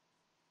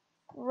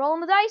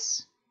 Rolling the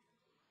dice.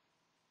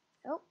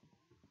 Oh.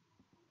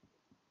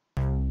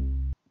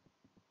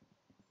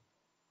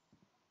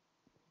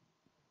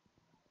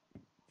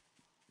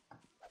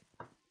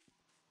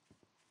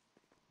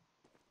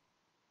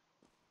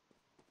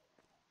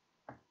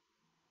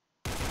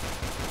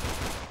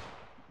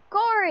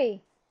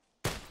 Corey!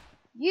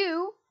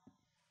 You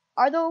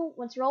are the,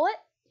 let's roll it.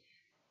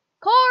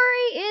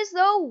 Corey is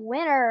the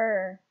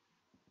winner.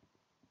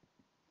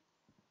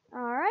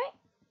 Alright.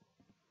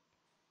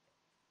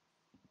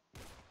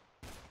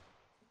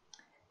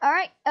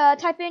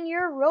 Type in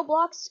your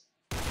Roblox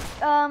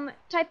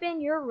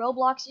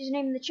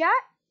username in the chat.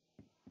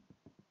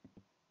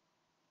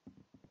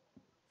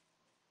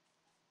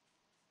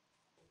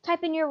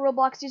 Type in your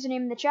Roblox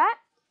username in the chat.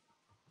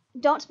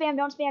 Don't spam.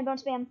 Don't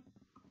spam.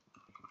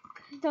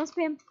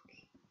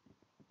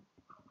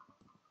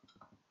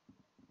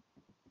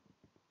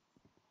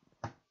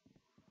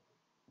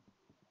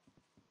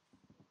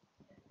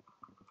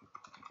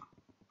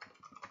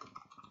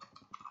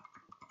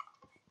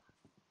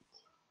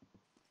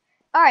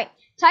 Alright,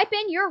 type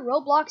in your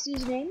Roblox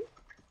username.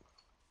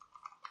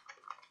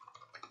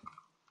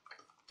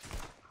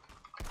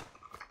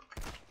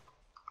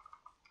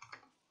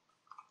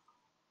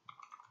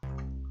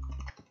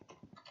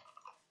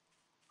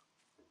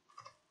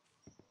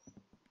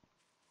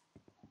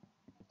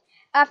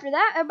 After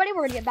that, everybody,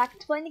 we're gonna get back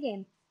into playing the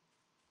game.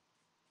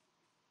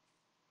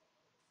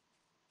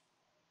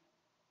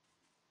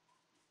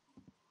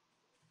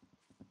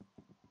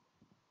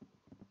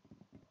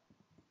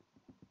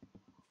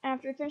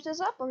 After we finish this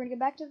up, we're gonna get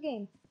back to the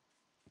game.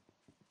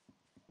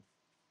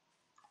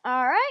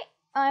 Alright,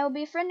 I will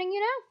be friending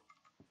you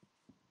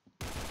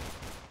now.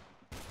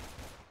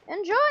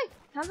 Enjoy!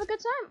 Have a good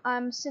time.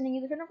 I'm sending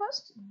you the friend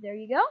request. There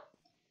you go.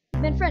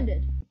 You've been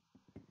friended.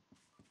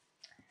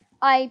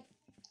 I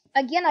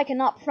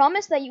cannot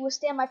promise that you will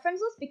stay on my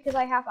friends list because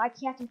I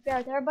can't be fair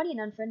with everybody and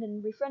unfriend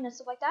and refriend and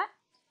stuff like that.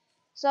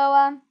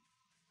 So,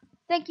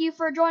 thank you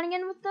for joining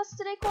in with us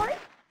today, Corey.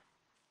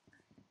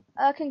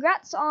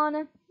 Congrats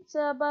on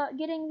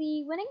getting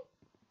the winning.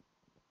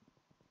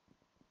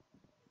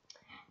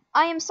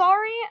 I am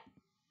sorry,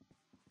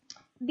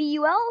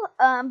 BUL,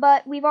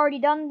 but we've already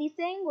done the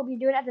thing. We'll be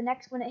doing it at the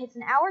next when it hits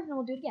an hour, then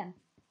we'll do it again.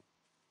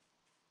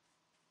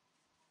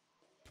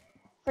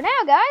 For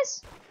now,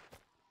 guys,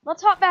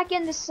 let's hop back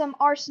into some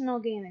Arsenal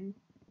gaming.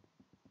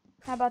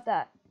 How about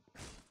that?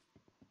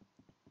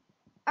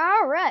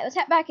 Alright, let's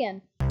hop back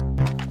in.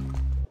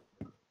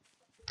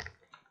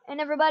 And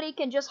everybody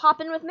can just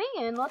hop in with me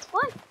and let's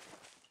play.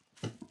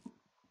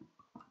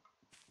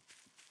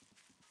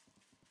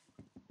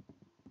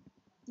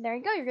 There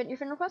you go, you're getting your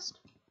friend request.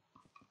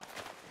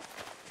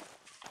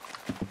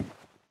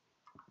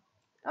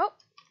 Oh,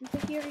 I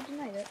think you already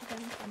denied it. Okay,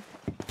 that's fine.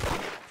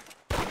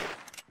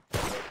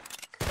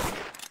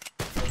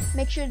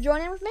 Make sure to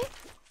join in with me.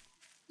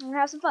 We're gonna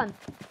have some fun.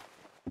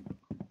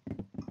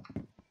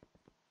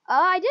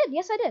 I did.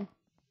 Yes, I did.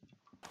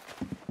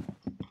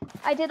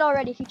 I did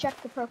already if you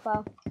check the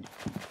profile.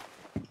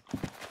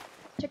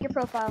 Check your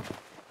profile.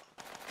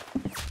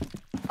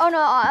 Oh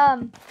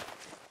no,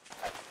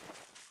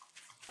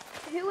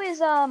 who is,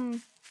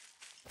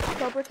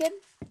 Cobra Kid?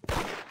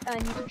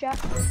 In YouTube chat?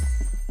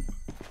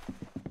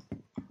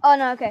 Oh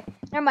no, okay.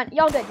 Never mind.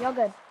 Y'all good, y'all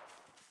good.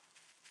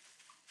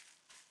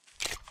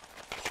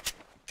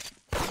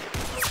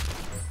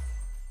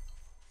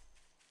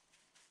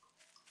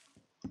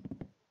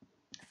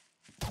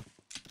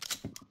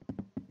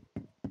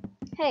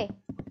 Hey.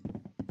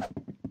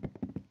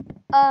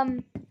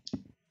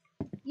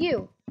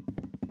 You.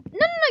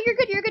 No, you're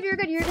good, you're good, you're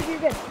good, you're good, you're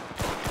good.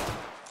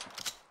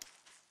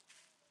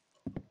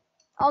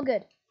 All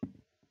good.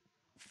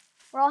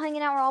 We're all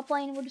hanging out, we're all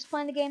playing, we're just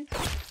playing the game.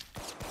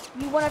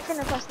 You want a friend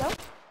request though.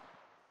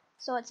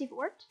 So let's see if it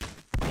worked.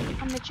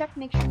 I'm gonna check,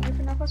 make sure your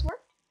friend request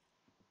worked.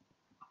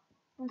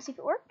 Let's see if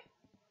it worked.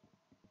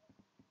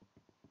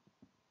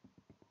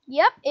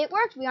 Yep, it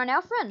worked. We are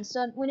now friends.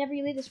 So whenever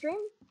you leave the stream,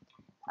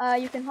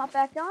 you can hop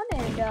back on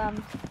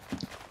and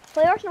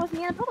play Arsenal with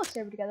me in a public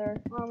server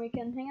together, or we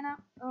can hang out,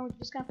 or we can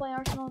just kind of play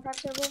Arsenal in a private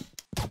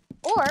server,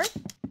 or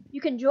you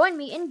can join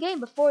me in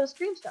game before the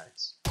stream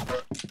starts.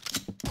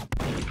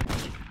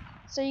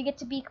 So you get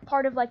to be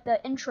part of like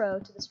the intro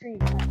to the stream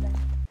kind of thing.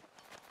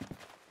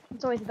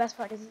 It's always the best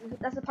part because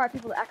that's the part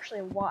people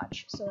actually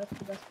watch. So that's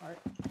the best part.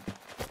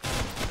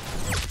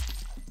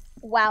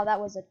 Wow, that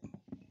was a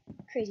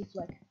crazy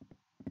flick.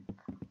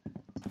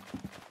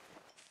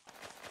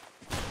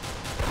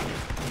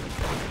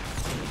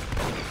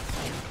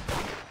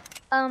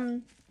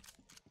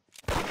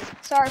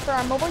 Sorry for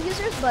our mobile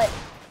users, but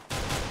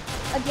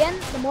again,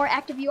 the more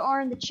active you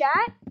are in the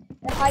chat,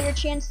 the higher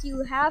chance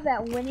you have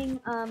at winning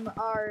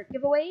our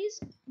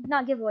giveaways.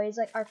 Not giveaways,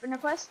 like our friend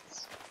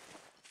requests.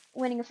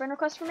 Winning a friend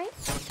request from me.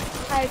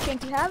 Higher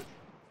chance you have.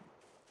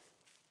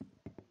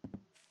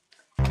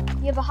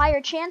 You have a higher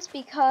chance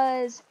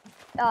because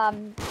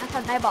that's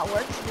how Nightbot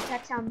works. It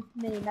detects how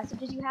many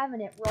messages you have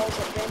and it rolls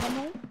it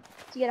randomly.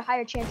 So you get a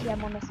higher chance you have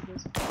more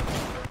messages.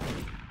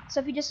 So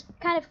if you just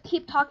kind of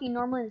keep talking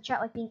normally in the chat,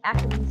 like being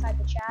active inside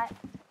the chat,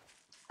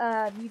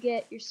 you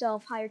get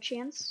yourself higher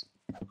chance.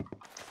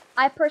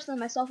 I personally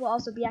myself will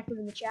also be active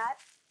in the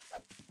chat.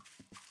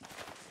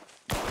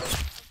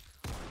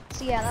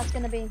 So yeah, that's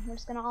gonna be, we're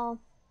just gonna all,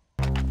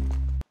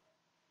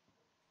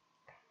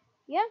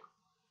 yeah.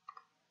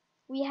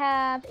 We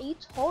have a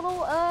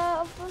total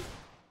of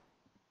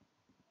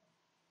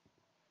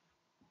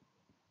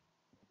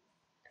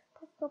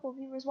a couple of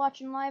viewers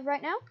watching live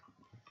right now.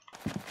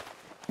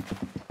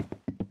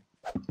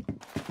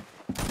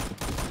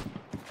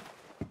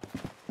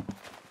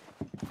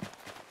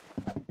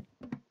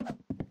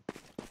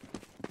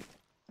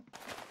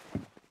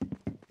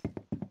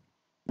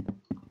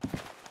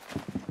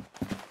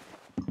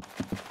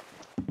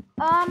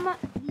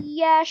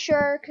 Yeah,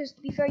 sure, because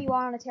to be fair, you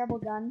are on a terrible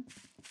gun.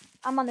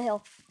 I'm on the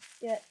hill.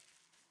 Do it.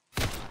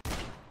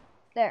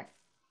 There.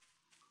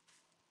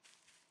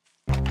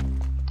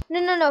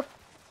 No.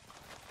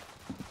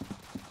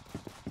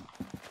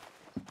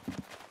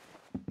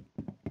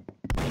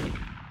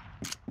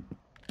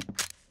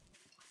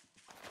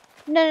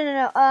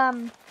 No.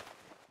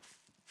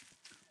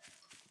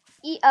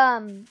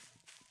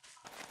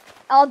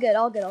 All good.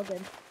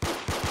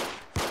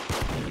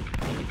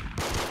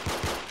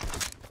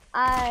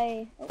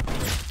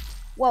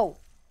 Whoa.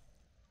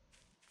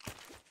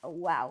 Oh,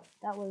 wow.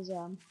 That was,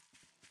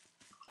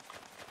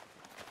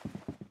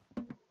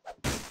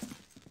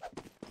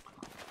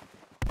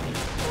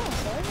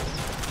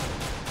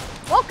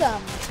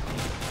 Welcome!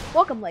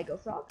 Welcome, Lego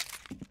Frog.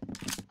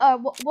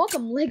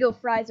 Welcome, Lego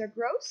fries are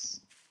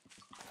gross.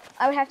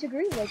 I would have to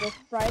agree, Lego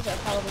fries are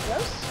probably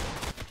gross.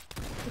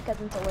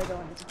 Because it's a Lego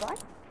and it's a fry.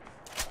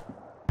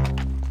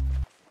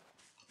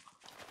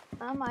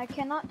 I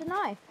cannot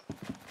deny.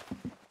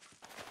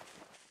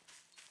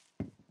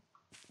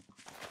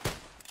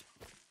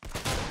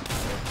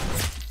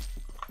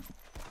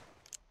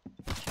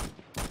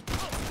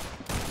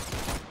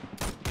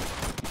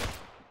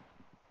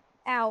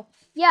 Ow.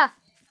 Yeah,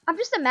 I'm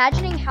just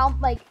imagining how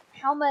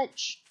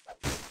much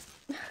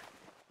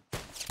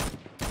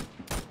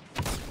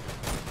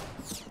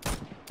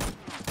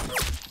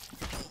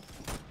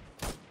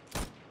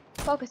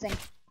focusing.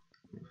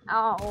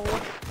 Ow.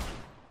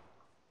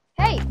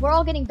 Hey, we're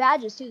all getting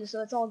badges too,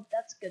 so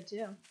that's good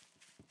too.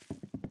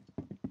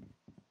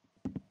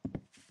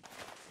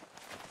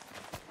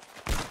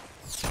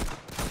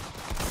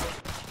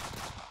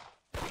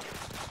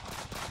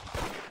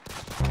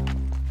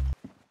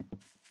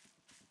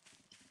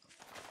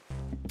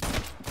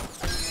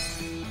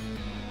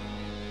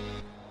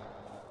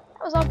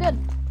 That was all good.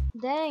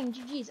 Dang,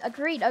 GG's.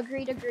 Agreed.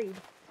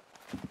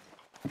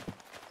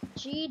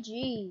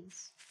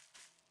 GG's.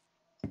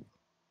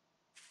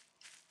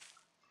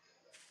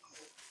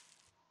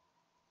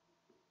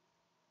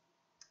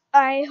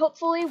 I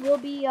hopefully will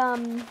be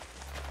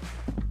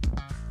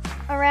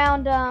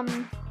around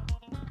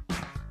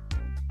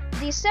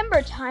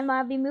December time.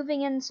 I'll be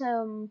moving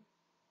into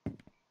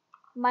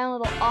my own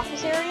little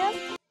office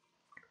area,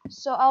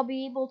 so I'll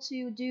be able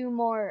to do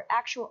more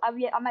actual. I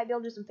might be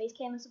able to do some face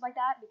cam and stuff like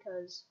that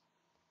because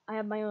I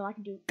have my own. I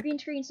can do green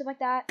screen and stuff like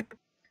that.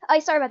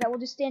 Sorry about that. We'll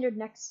do standard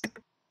next.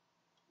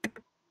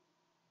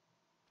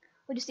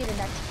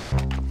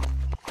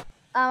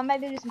 I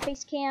might be able to do some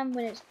face cam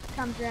when it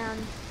comes around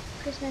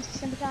Christmas,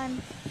 December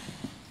time.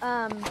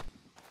 I might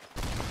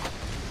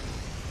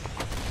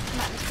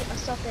just get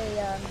myself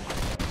a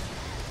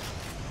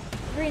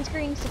green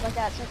screen, stuff like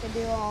that, so I can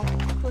do all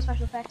cool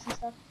special effects and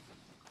stuff.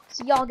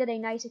 So y'all get a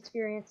nice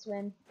experience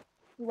when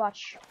you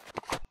watch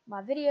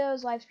my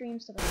videos, live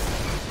streams, stuff like that.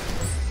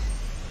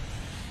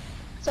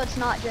 So it's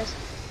not just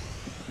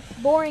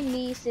boring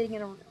me sitting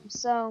in a room.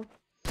 So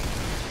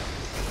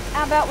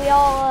how about we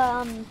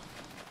all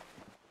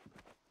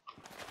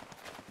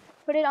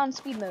put it on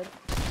speed mode?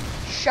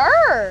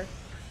 Sure.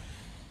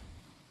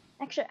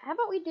 Actually, how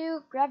about we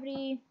do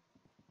gravity?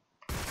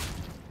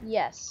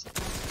 Yes.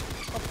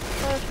 Oh,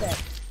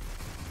 perfect.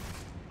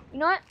 You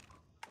know what?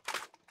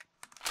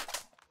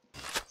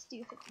 Let's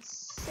do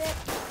 56.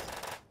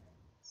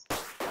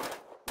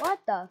 What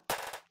the?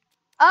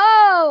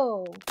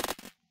 Oh!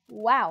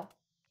 Wow.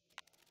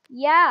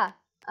 Yeah.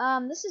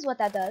 This is what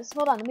that does.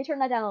 Hold on, let me turn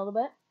that down a little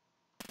bit.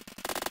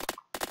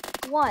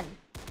 1.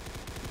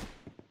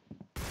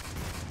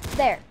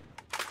 There.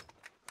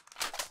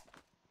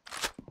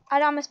 I'm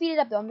gonna speed it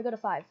up though. I'm gonna go to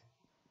 5.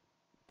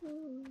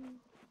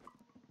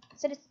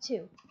 Set it to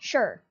 2.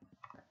 Sure.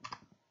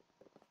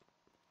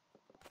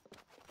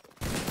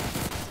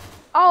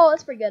 Oh,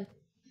 that's pretty good.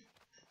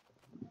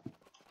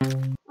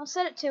 I'll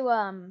set it to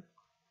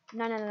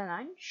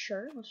 999.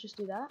 Sure, let's just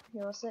do that.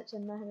 Here, let's set it to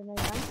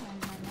 999.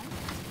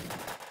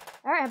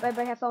 All right,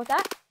 everybody have fun with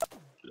that.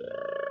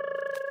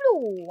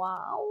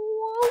 Wow.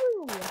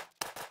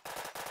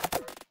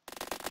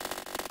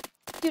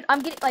 Dude,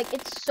 I'm getting like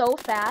it's so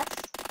fast.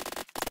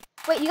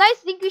 Wait, you guys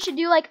think we should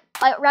do like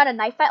around a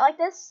knife fight like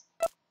this?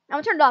 I'm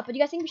gonna turn it off, but do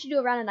you guys think we should do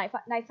around a knife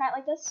fight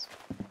like this?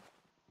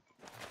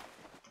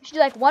 We should do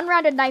like one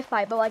rounded knife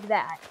fight, but like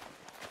that.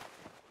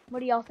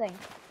 What do y'all think?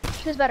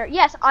 Who's better?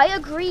 Yes, I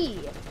agree.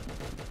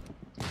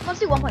 Let's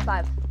do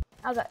 1.5.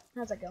 How's that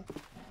go?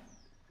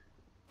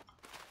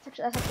 That's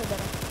actually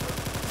better.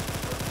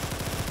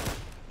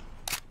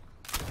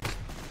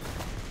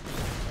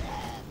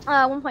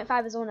 Uh,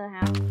 1.5 is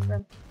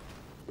 1.5.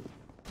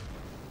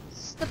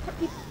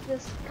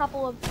 This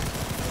couple of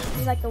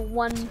like the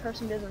one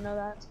person who doesn't know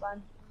that. It's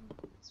fine.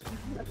 It's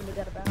nothing to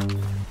get about.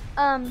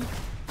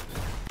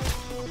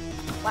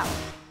 Wow.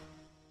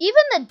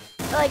 Even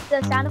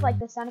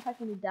the sound effect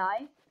when you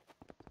die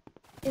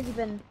is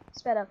even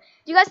sped up.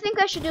 Do you guys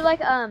think I should do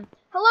like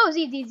hello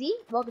ZZZ,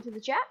 welcome to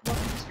the chat,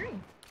 welcome to the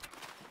stream.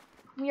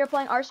 We are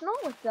playing Arsenal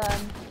with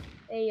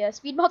a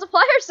speed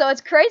multiplier, so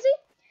it's crazy.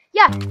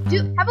 Yeah,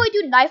 how about we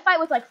do knife fight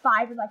with like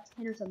 5 or like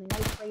 10 or something?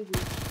 That'd be crazy.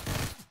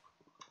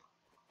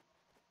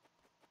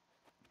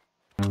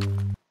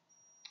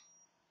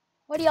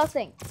 What do y'all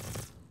think?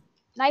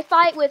 Knife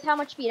fight with how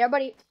much speed?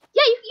 Everybody?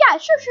 Yeah,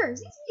 sure.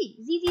 ZZZ.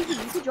 You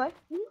can join.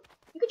 You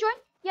can join.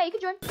 Yeah, you can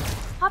join.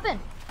 Hop in.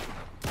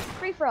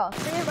 Free for all.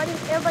 Everybody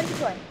can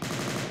join.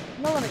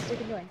 No limits. You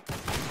can join.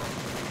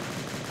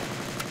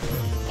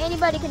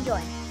 Anybody can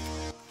join.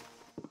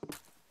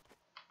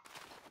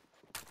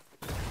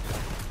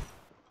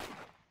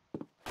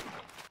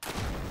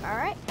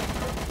 Alright.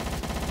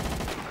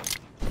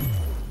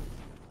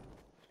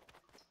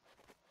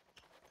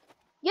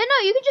 Yeah,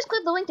 no, you can just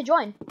click the link to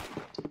join.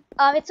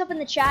 It's up in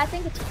the chat. I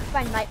think it's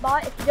by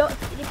Nightbot. If you don't,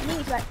 if you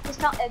need to, just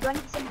tell. Do I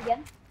need to send it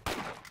again?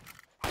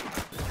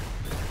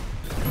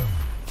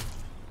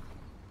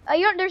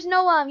 You don't. There's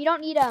no. You don't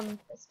need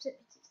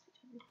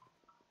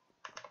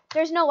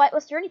There's no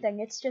whitelist or anything.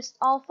 It's just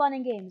all fun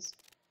and games.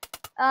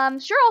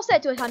 Sure, I'll set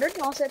it to 100.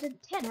 And I'll set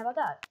it to 10. How about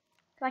that?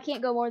 'Cause I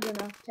can't go more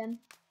than a 10.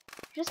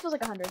 It just feels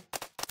like 100.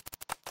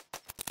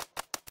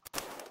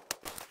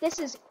 This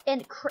is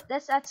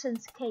that's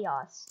since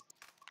chaos.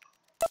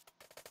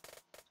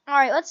 All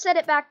right, let's set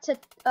it back to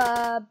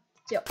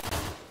 2.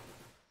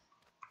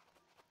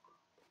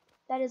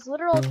 That is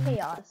literal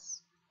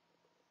chaos.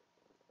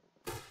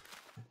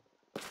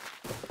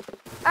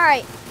 All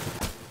right.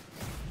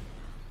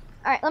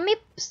 All right, let me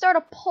start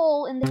a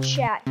poll in the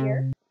chat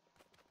here.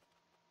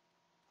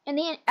 In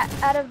the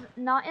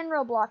not in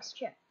Roblox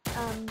chat.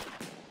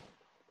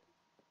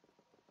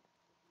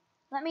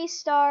 Let me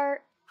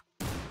start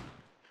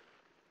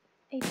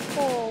a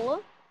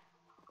poll,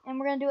 and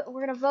we're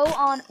gonna vote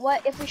on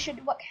what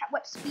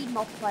speed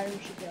multiplier we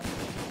should do.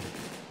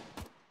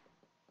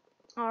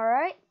 All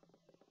right,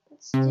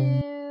 let's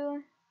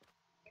do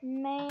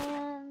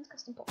command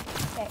custom poll.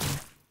 Okay,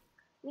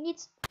 we need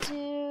to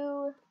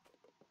do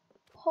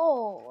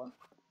poll.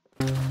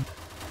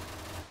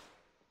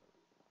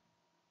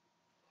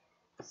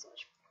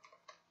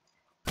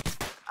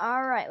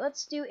 All right,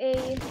 let's do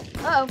a.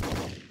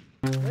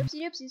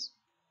 Whoopsie doopsies.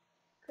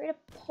 Create a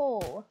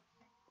poll.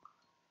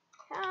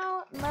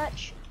 How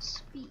much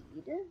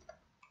speed?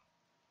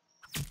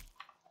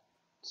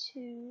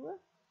 2,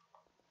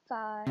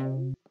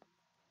 5.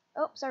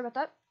 Oh, sorry about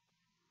that.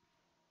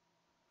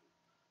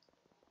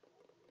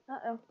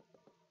 Uh-oh.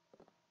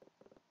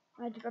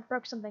 I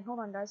broke something. Hold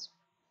on, guys.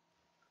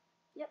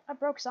 Yep, I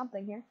broke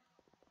something here.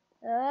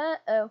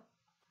 Uh-oh.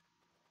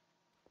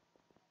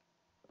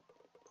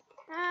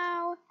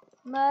 How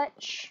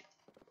much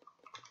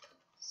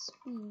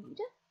speed?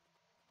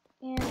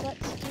 And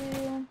let's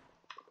do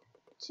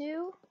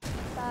 2,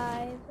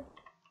 5,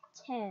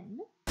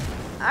 10.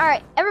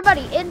 Alright,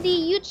 everybody, in the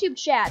YouTube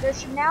chat, there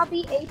should now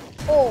be a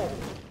poll.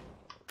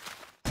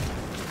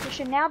 There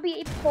should now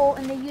be a poll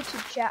in the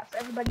YouTube chat for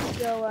everybody to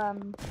go,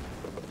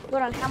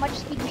 vote on how much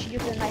speed we should do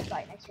for the knife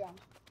fight next round.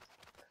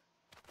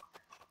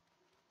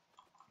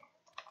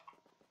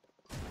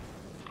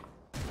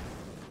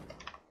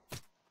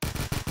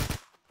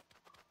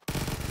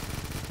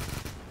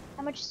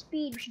 How much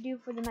speed we should do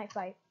for the knife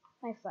fight.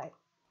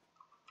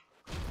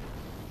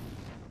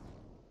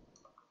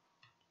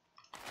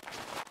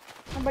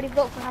 Somebody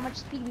vote for how much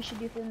speed we should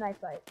do for the knife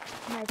fight.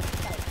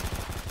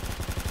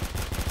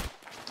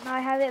 I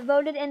have it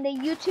voted in the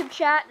YouTube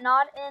chat,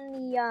 not in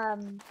the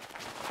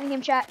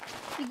in-game chat.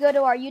 If you go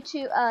to our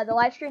YouTube, the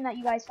live stream that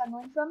you guys found the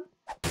link from,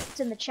 it's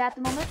in the chat at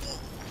the moment.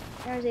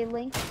 There's a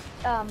link.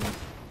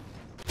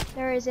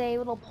 There is a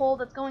little poll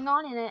that's going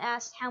on, and it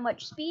asks how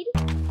much speed.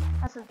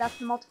 That's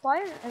the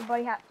multiplier.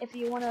 Everybody, if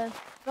you want to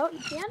vote, you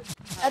can.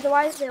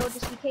 Otherwise, it will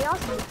just be chaos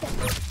and be 10.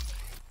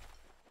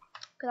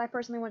 Because I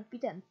personally want it to be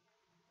 10.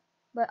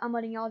 But I'm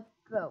letting y'all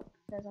vote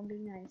because I'm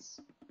being nice.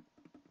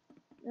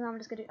 And I'm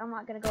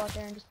not gonna go out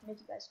there and just make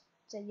you guys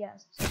say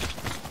yes.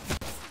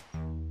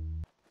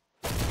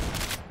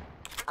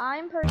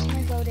 I'm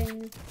personally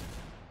voting.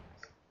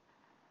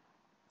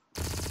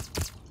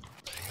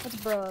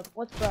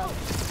 What's bro?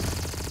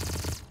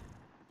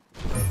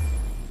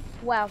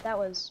 Wow, that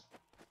was.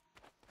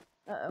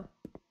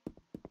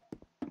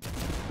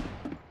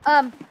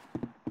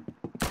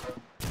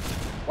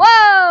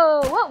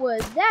 Whoa! What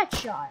was that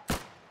shot?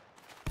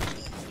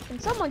 Can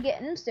someone get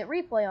an instant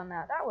replay on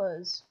that? That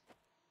was.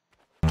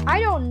 I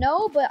don't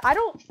know, but I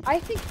don't know.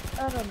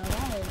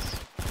 That was.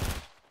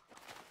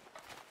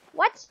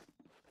 What?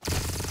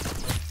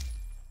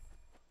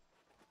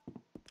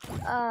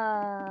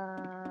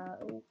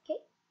 Okay.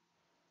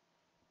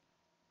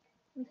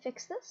 Let me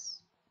fix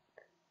this.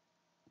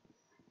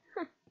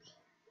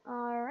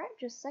 Alright,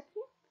 just a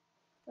second.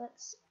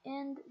 Let's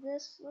end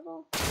this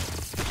little.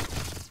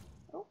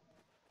 Oh.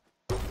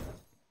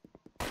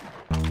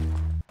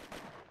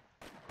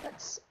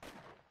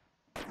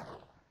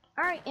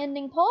 Alright,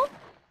 ending poll.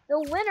 The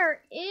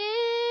winner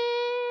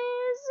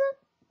is.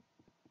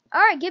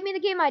 Alright, give me the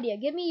game idea.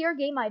 Give me your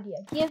game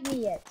idea. Give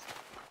me it.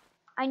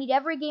 I need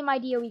every game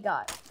idea we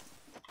got.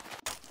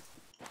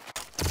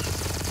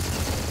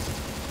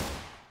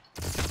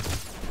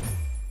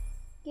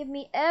 Give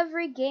me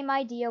every game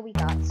idea we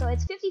got. So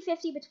it's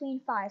 50-50 between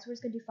 5, so we're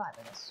just gonna do 5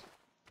 of this.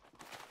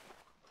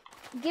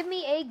 Give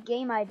me a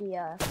game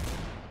idea.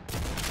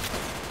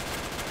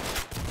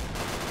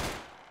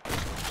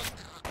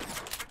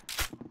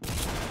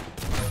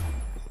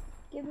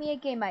 Give me a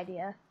game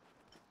idea.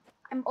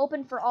 I'm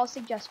open for all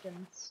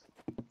suggestions.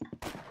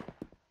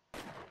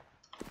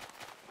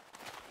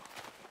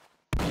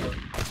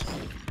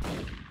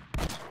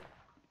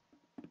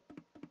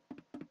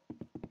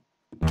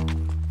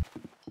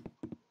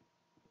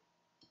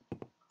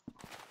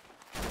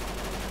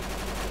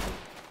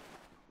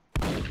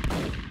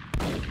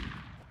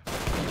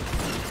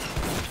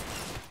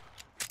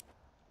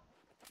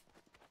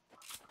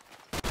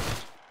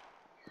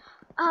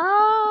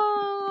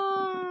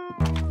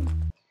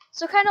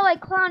 So kind of like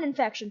clown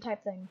infection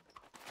type thing.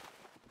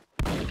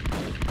 So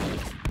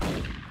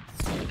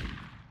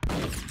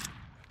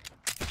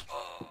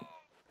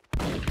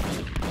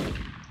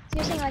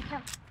you're saying like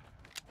how?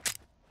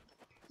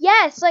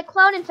 Yes, like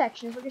clown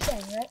infection is what you're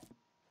saying, right?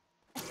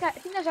 I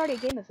think there's already a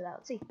game mode for that.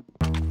 Let's see.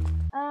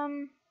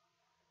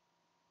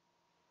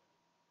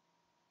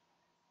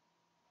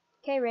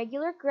 Okay,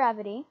 regular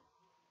gravity.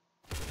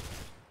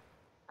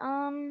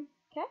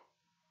 Okay.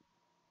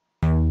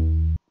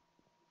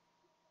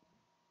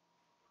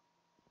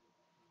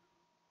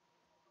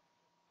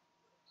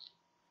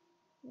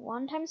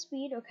 One time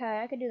speed. Okay,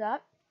 I could do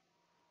that.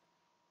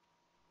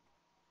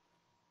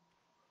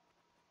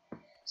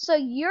 So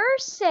you're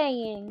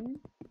saying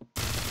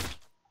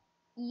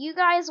you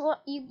guys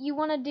you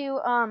want to do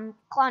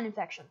clown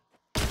infection.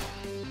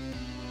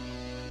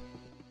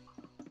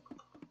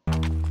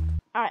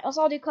 All right, let's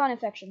all do clown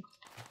infection.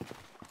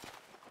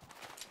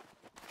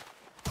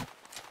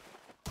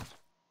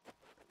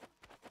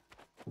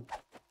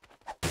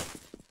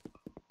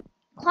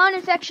 Clown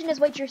infection is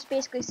what you're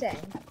basically saying,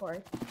 of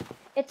course.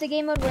 It's a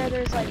game mode where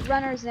there's like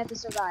runners and they have to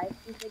survive.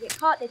 If they get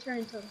caught, they turn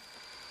into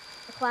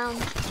a clown.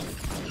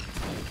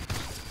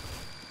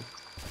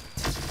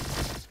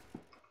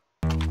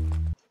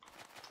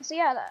 So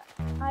yeah,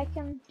 I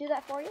can do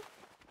that for you.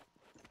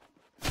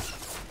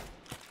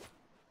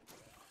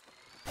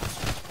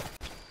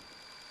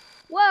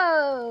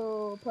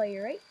 Whoa,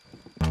 player, right?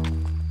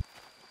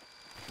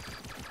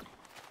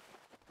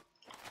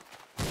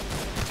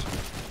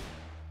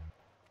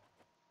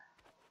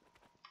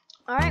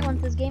 Alright,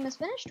 once this game is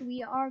finished,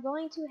 we are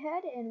going to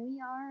head and we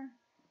are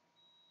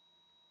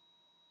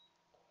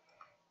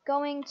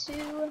going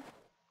to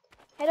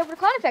head over to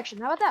clown infection.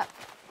 How about that?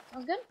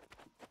 Sounds good?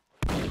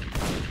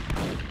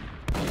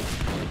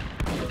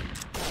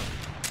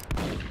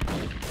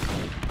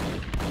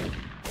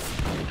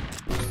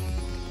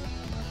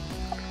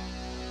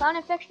 Clown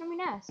infection, I mean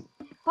ass.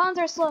 Clowns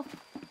are slow.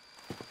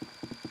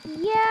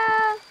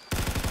 Yeah.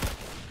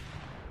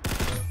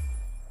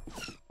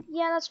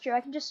 Yeah, that's true.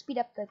 I can just speed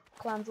up the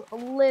clowns a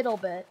little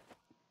bit.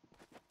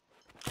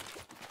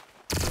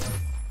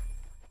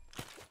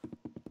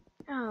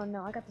 Oh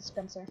no, I got the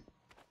Spencer.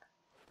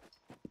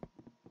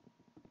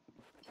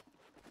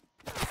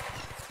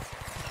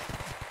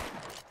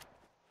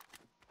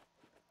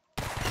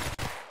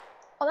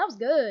 Oh, that was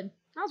good.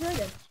 That was really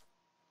good.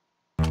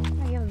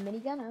 Oh, you have a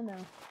minigun? Oh no.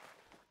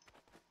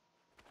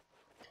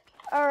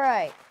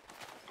 Alright.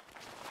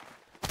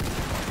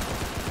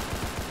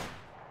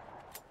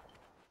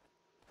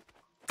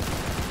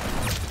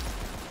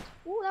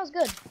 Ooh, that was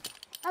good.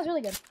 That was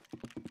really good.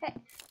 Okay.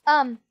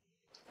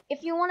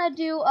 If you want to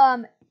do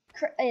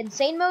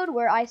insane mode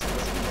where I set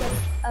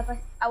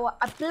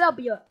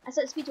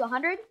the speed to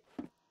 100,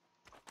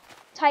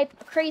 type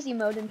crazy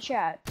mode in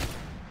chat.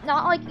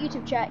 Not like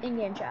YouTube chat,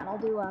 in-game chat. I'll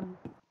do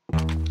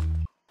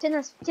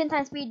 10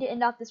 times speed to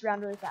end off this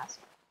round really fast.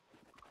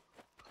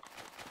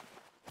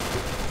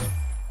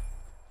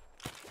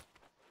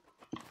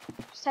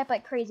 Just type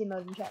like crazy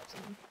mode in chat or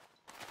something.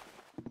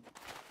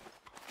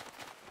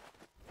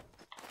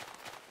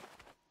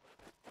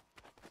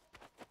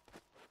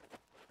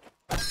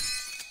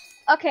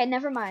 Okay,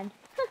 never mind.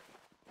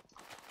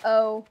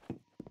 Oh.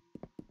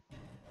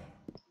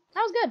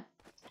 That was good.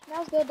 That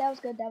was good, that was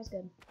good, that was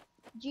good.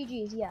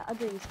 GG's, yeah,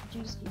 agrees.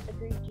 GG's,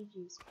 agreed,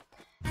 GG's.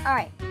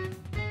 Alright.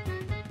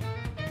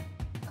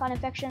 Clown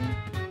infection.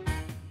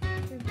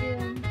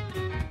 Review.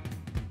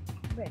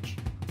 Rich.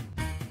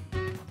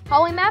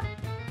 Hallway map?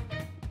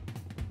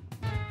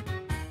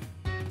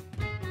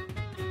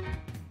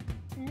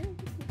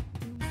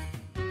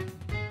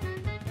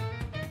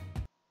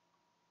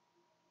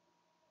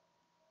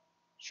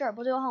 Sure,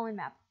 we'll do a Halloween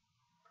map.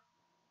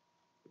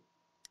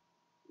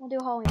 We'll do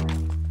a Halloween map.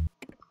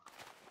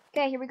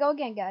 Okay, here we go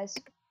again, guys.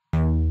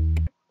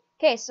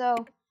 Okay, so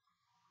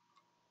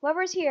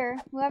whoever's here,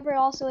 whoever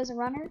also is a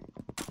runner,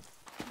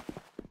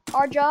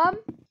 our job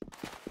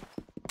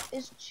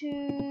is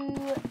to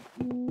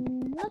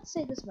let's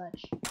say this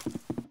much.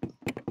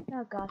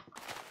 Oh god.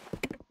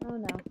 Oh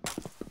no.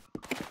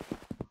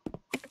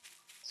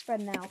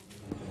 Spreading out.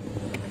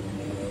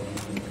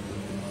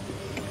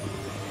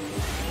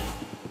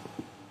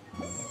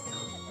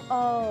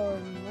 Oh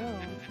no.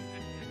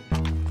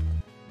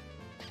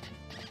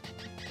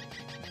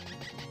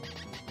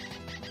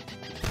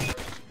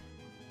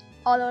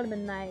 Oh, that would have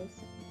been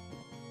nice.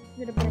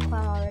 Could have been a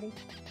clown already.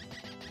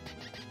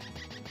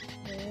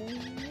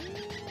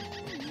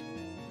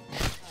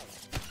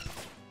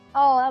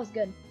 Oh, that was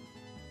good.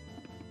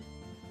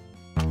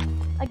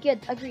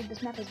 Agreed,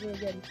 this map is really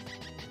good.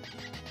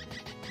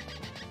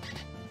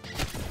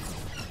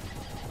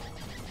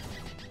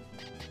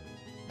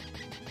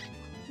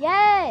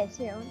 Yes!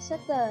 Here, let me set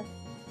the...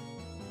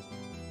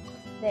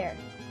 There.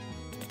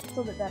 It's a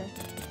little bit better.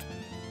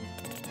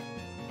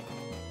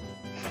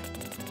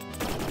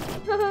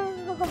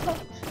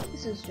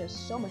 This is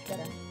just so much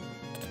better.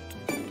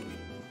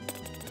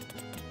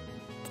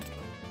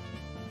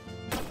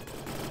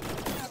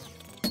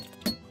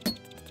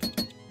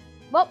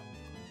 Well.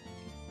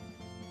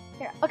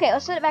 Here, okay,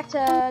 let's set it back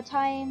to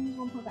times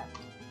 1.5.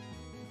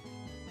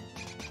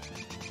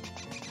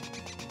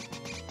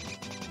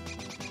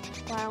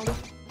 Wow.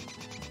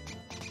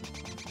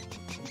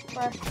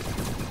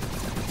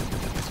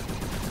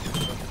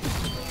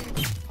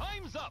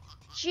 Time's up.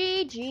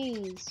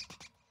 GG's. That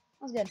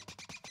was good.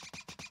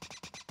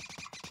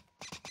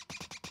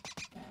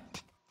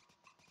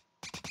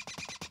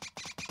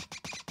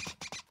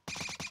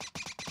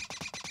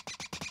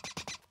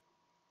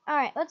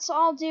 Alright, let's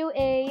all do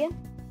a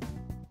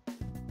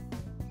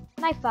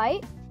knife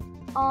fight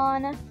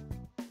on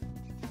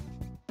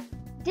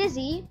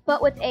Dizzy,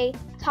 but with a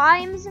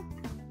times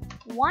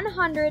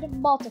 100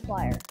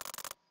 multiplier.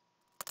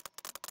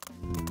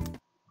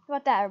 How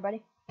about that,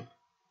 everybody?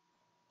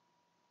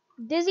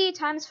 Dizzy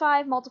times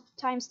 5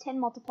 times 10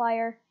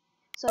 multiplier.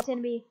 So it's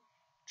gonna be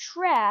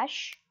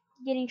trash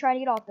trying to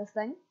get off this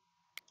thing.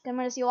 I'm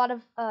gonna see a lot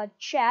of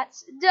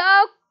chats.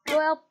 Oh,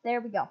 well,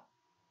 there we go.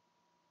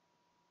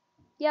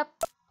 Yep.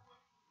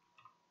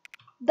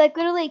 Like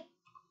literally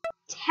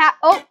tap.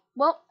 Oh,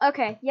 well,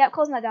 okay. Yep,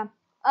 closing that down.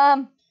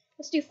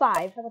 Let's do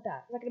 5. How about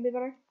that? Is that gonna be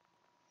better?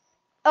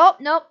 Oh,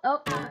 nope.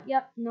 Oh,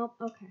 yep. Nope.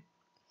 Okay.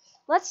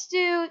 Let's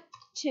do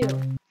 2.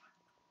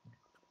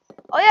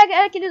 Oh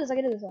yeah, I can do this. I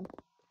can do this one.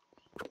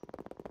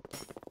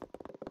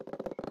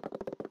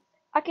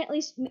 I can at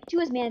least 2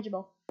 is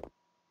manageable.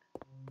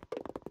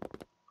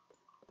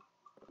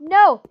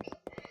 No,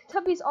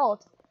 Tubby's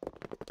ult.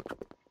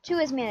 2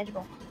 is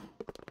manageable.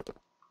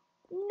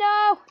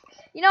 No,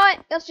 you know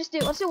what? Let's do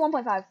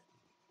 1.5.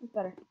 That's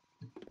better.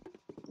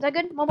 Is that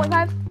good?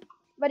 1.5.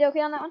 Everybody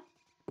okay on that one?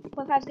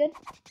 1.5 is good.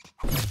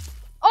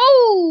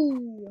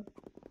 Oh!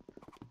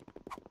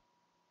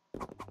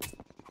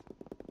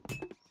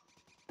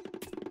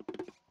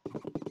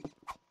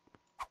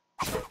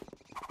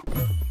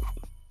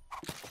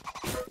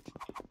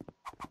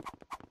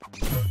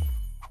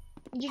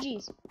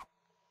 GG's.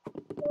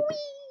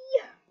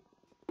 Whee!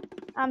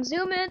 I'm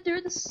zooming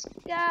through the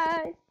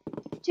sky.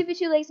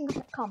 2v2 legs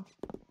and come.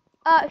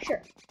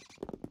 Sure.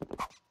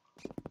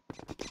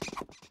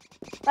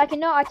 I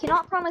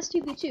cannot promise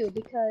 2v2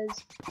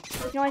 because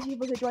there's always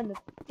people who join the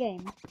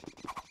game.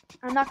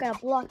 I'm not gonna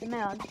block them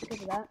out just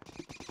because of that.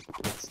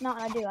 It's not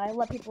what I do. I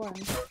let people in.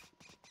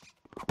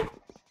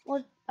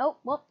 Well, oh,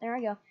 well, there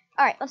we go.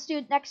 All right, let's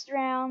do next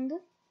round.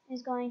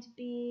 Is going to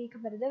be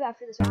competitive.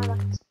 After this round, I'm not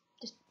gonna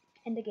just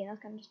end the game. That's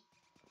kind of just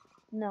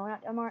no,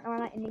 we're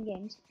not ending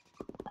games.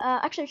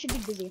 Actually, I should be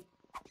busy.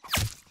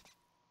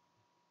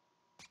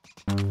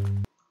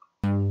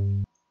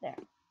 There.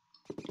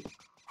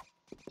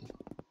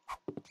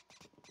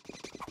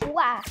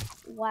 Whack,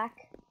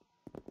 whack.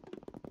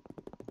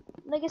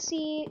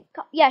 Legacy.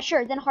 Yeah,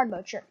 sure. Then hard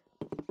mode, sure.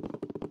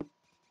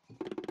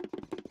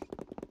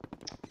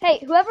 Hey,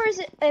 whoever is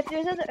it, if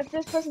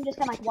this person just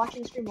kind of like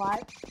watching the stream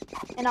live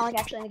and not like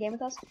actually in the game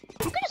with us,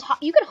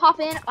 you can hop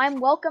in. I'm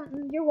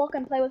welcome. You're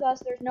welcome to play with us.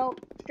 There's no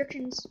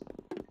restrictions.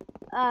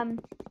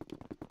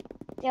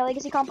 Yeah,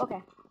 legacy comp.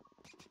 Okay.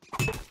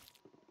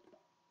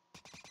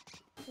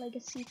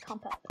 Legacy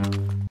comp.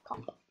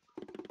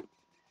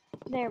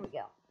 There we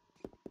go.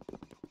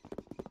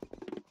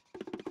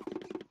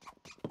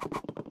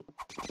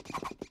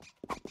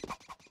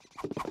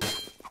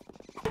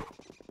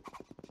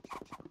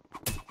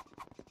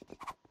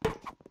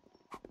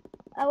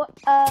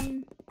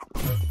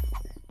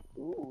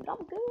 Ooh, that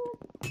was good.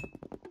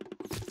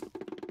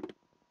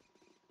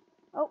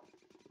 Oh,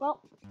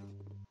 well,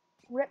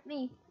 rip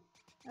me.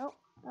 Oh,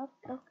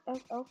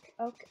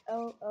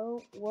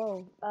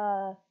 whoa.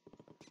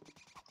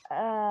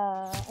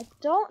 I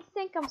don't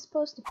think I'm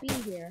supposed to be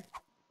here.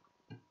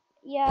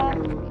 Yeah,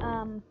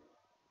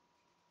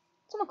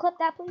 someone clip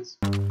that, please.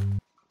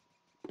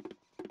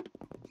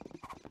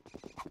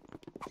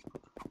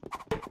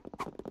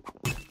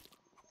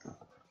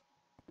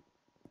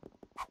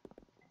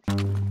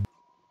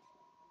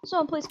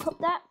 Someone please clip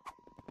that.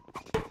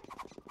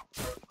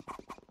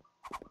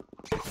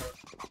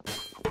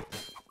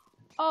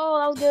 Oh,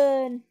 that was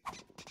good.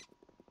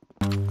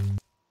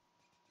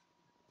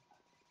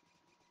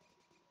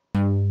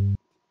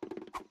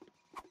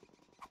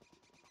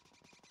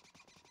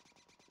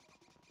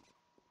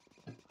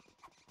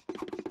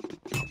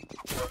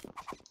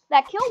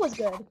 That kill was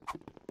good.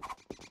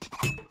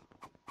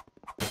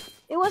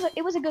 It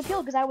was a good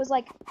kill because I was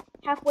like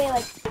halfway,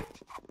 like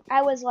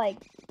I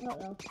don't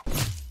know.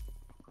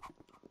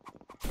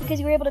 Because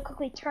you were able to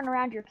quickly turn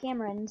around your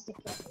camera and instant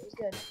kill. It was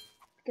good.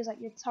 Because like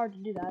it's hard to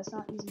do that. It's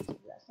not easy to do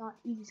that. It's not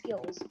easy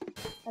skills.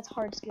 That's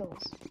hard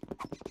skills.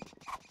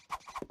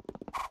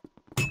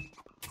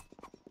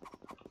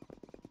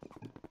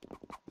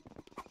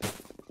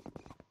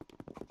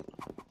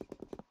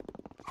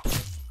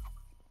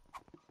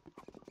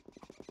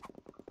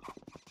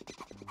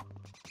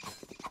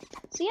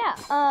 So yeah,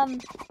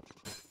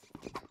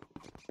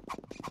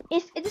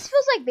 if this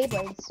feels like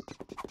Beyblades.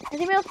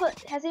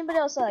 Has anybody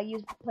else played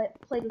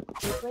with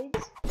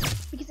Beyblades?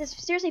 Because this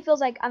seriously feels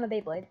like I'm a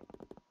Beyblade.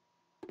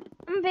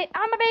 I'm a Beyblade.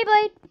 I'm a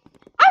Beyblade.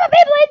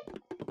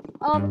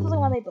 It feels like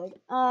I'm a Beyblade.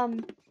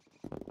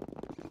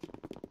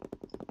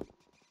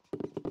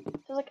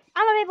 I was like,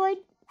 I'm a Beyblade.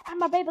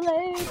 I'm a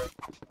Beyblade.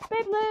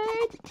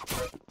 Beyblade.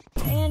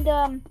 And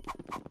no,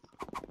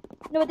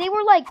 but they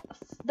were like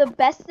the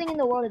best thing in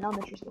the world in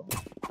elementary school.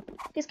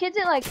 Because kids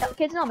in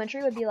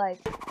elementary would be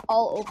like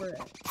all over it.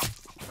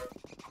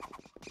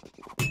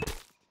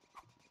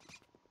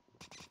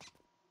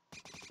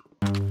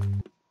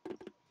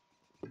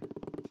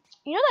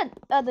 You know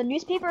that the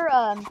newspaper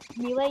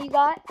Melee you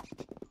got?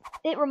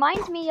 It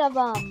reminds me of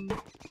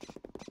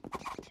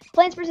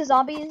Plants vs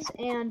Zombies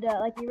and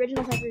like the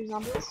original Plants vs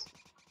Zombies.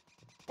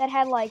 That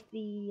had like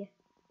the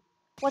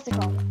what's it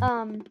called?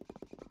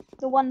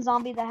 The one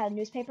zombie that had a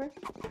newspaper.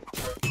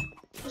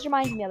 Just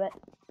reminds me of it.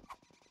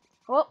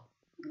 Oh,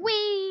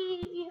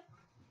 wee!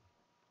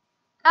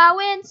 I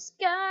went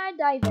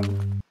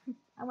skydiving.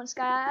 I went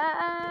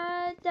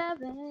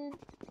skydiving.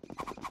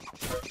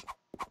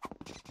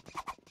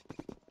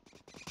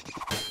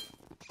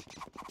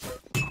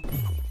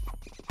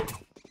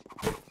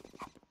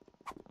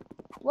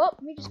 Well,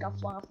 we just got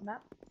flung off the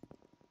map.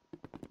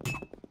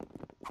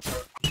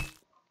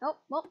 Oh,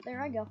 well,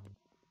 there I go.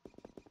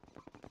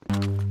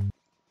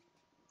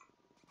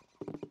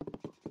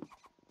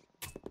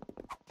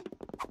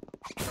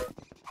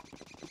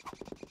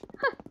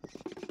 Huh.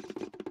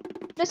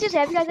 No, seriously,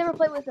 have you guys ever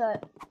played with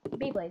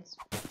Beyblades?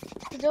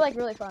 Because they're like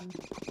really fun.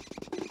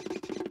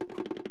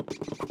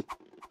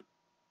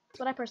 That's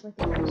what I personally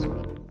think.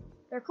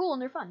 They're cool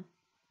and they're fun.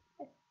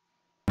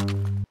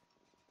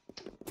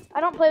 I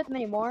don't play with them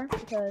anymore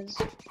because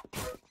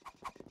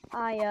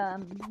I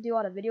do a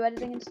lot of video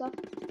editing and stuff.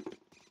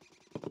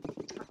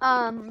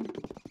 I'm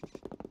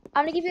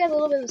gonna give you guys a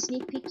little bit of a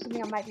sneak peek of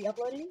something I might be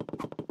uploading.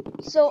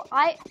 So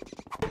I'm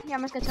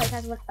just gonna tell you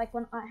guys what, like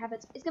when I have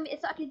it. It's not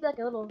gonna be like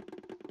a little,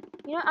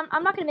 you know,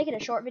 I'm not gonna make it a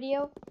short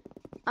video.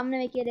 I'm gonna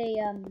make it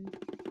a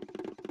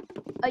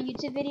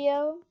YouTube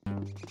video,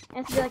 and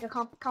it's gonna be like a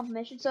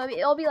compilation. So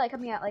it'll be like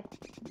coming out like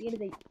at the end of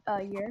the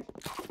year.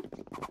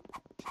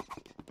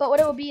 But what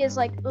it will be is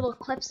like little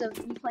clips of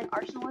me playing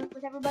Arsenal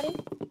with everybody.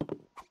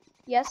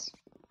 Yes.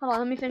 Hold on,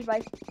 let me finish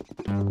by.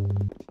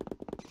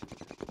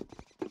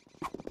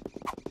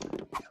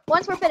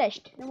 Once we're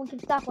finished, no one can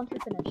stop once we're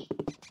finished.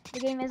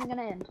 The game isn't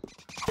gonna end.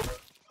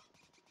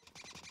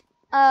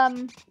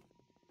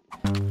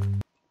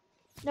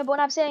 No, but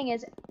what I'm saying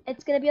is,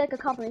 it's gonna be like a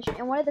compilation,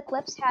 and one of the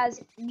clips has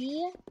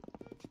me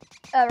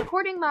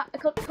recording an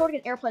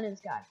airplane in the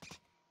sky.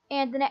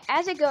 And then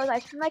as it goes, I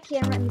turn my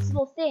camera, and this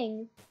little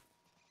thing.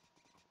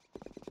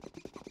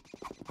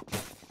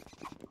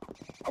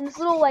 And this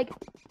little like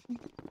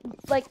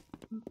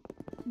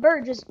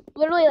bird just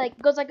literally like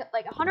goes like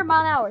 100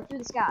 miles an hour through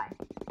the sky,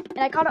 and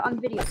I caught it on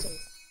video too.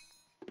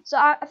 So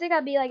I think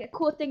that'd be like a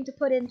cool thing to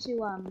put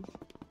into a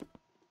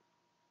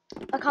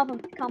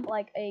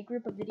like a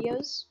group of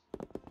videos,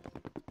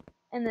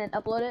 and then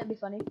upload it. It'd be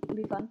funny. It'd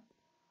be fun.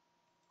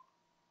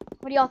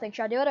 What do y'all think?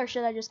 Should I do it, or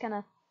should I just kind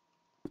of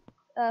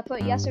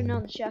put yes or no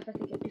in the chat? I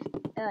think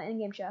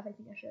in-game chat. I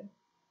think I should.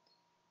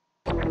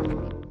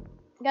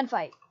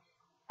 Gunfight.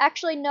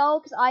 Actually, no,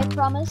 because I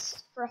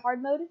promised for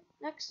hard mode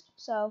next,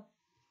 so...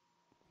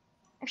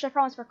 Actually, I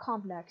promised for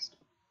comp next.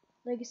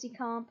 Legacy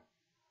comp.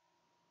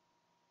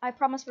 I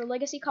promised for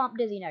Legacy comp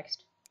Dizzy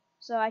next.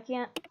 So I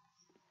can't...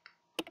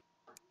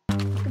 It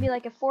could be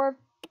like a 4...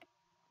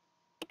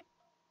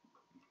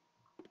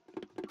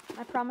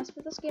 I promised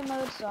for this game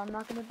mode, so I'm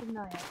not going to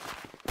deny it.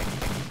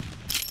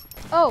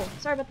 Oh,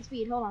 sorry about the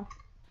speed, hold on.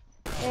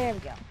 There we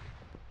go.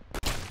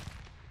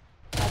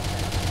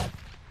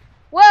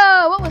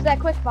 Whoa, what was that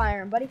quick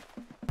firing, buddy?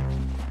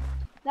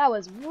 That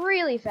was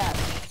really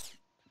fast.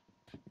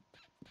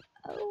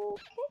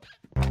 Okay.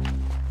 I'm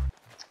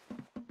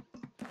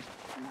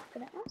not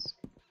gonna ask.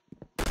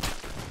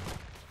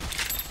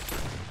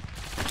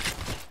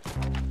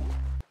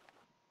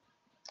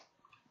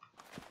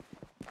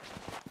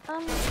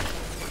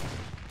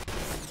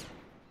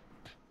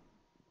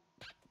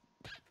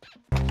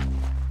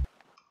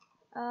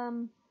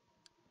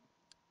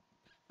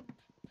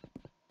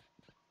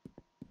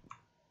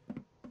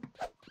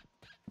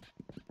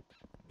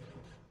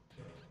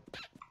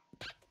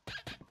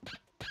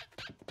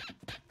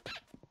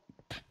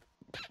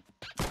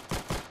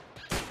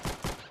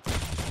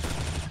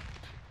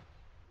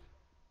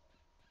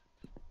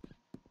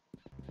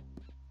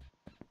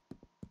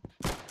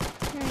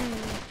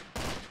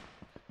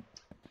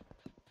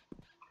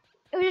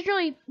 It was just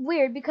really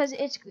weird because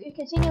it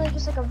continually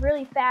just like a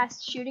really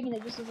fast shooting, and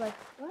it just was like,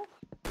 what?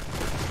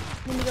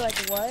 Then you go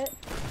like, what?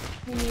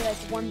 Then you like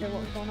wonder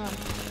what was going on.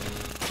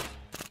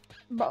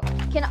 Bro,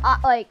 can I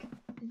like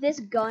this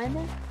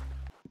gun?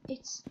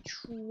 It's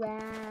trash.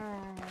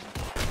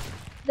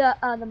 The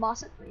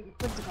Mosin,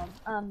 what's it called?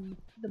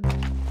 The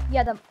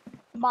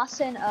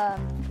Mosin I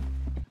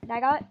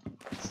got.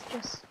 It's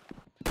just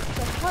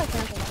probably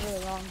pronouncing it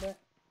really wrong, but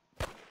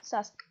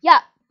sus.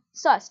 Yeah,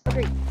 sus.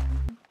 Agreed.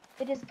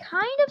 It is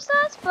kind of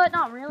sus, but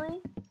not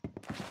really.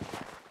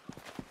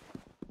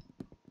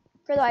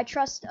 For though I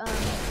trust,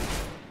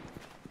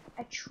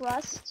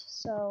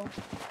 so.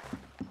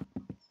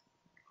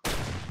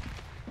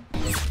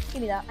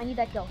 Give me that. I need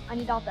that kill. I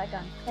need off that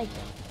gun. Thank you.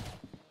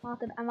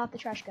 I'm out the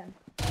trash can.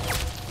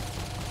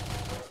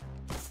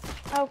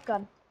 Oh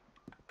god.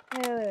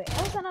 Wait.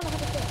 How is that not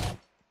 100 HP?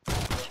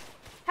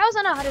 How is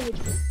that not 100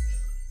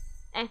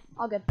 HP?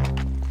 All good.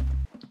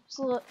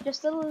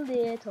 Just a little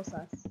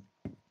sus.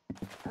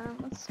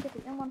 Let's get the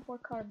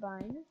M14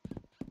 carbine.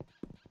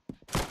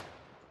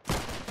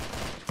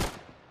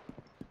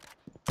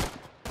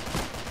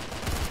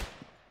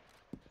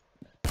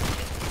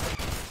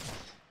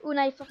 Ooh,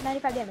 95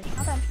 damage.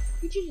 Not bad.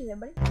 GG's,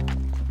 everybody.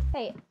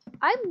 Hey,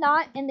 I'm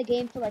not in the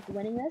game for like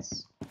winning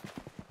this.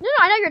 No,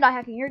 I know you're not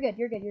hacking. You're good.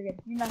 You're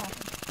not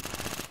hacking.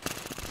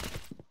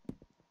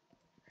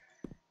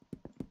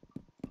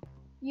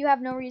 You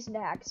have no reason to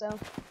hack, so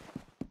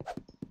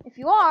if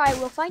you are, I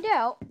will find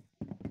out.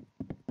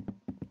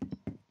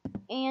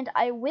 And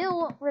I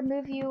will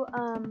remove you,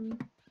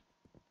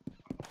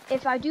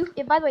 if by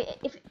the way,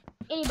 if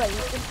anybody,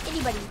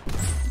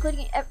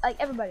 including, like,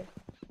 everybody,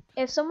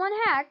 if someone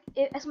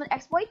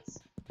exploits,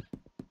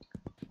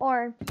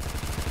 or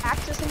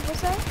hacks, as some people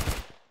say,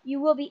 you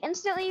will be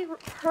instantly,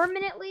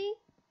 permanently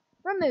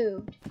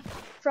removed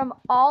from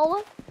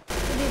all,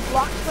 you'll be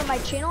blocked from my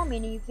channel,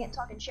 meaning you can't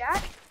talk in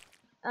chat,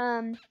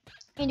 and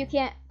you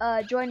can't,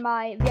 join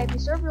my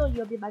VIP server,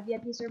 you'll be my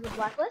VIP server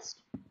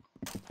blacklist.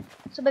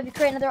 So if you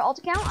create another alt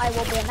account, I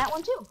will ban that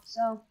one too.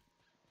 So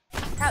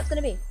that's how it's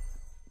gonna be.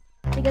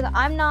 Because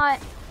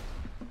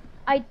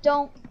I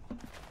don't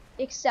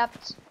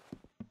accept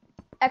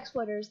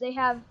exploiters. They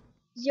have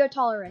zero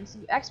tolerance.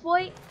 If you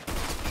exploit,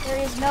 there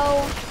is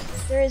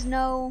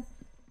no,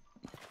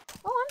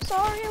 oh, I'm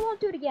sorry, I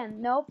won't do it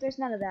again. Nope, there's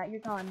none of that.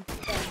 You're gone.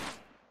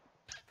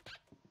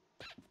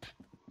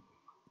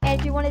 And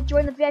if you want to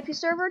join the VIP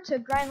server to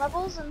grind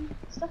levels and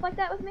stuff like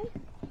that with me,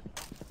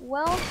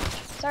 well,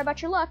 sorry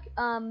about your luck.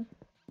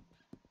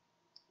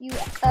 You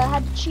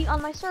had to cheat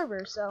on my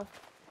server, so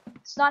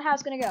it's not how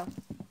it's gonna go.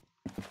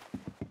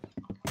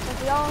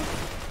 So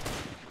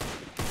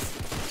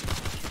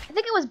I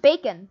think it was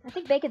Bacon. I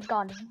think Bacon's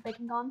gone. Isn't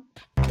Bacon gone?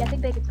 Yeah, I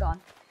think Bacon's gone.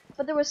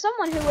 But there was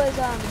someone who was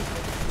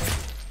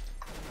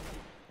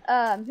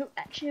who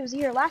actually was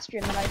here last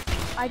stream that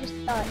I just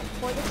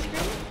for this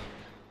stream.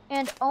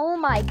 And oh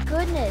my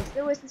goodness,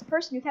 there was this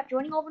person who kept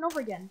joining over and over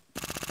again,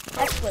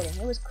 exploiting.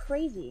 It was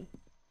crazy.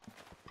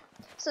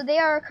 So they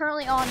are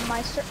currently on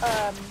my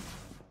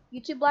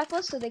YouTube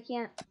blacklist, so they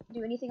can't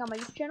do anything on my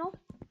YouTube channel.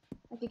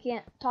 Like, they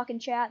can't talk in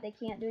chat, they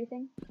can't do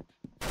anything.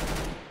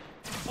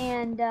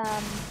 And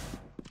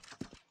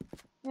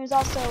there's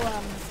also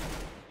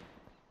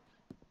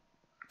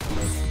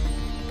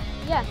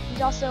yeah,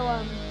 there's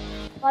also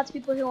lots of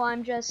people who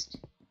I'm just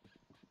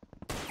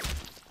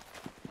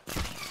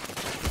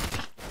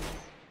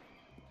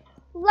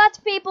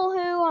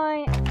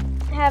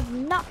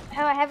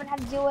I haven't had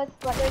to deal with,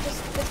 but they're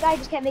just, this guy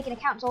just kept making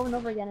accounts over and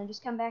over again and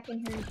just come back in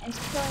here and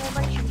killing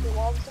everybody, shooting through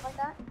walls and stuff like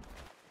that.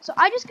 So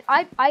I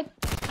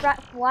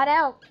flat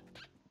out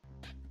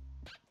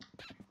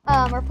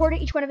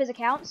reported each one of his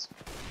accounts,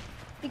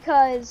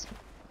 because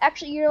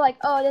actually you're like,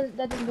 oh,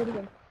 that doesn't do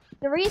anything.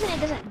 The reason it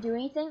doesn't do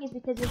anything is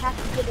because you have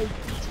to give a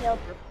detailed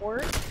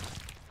report,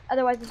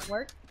 otherwise it doesn't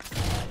work.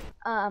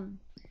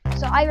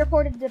 So I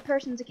reported the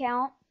person's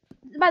account.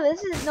 By the way,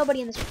 this is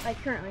nobody in this, like,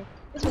 currently.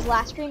 This was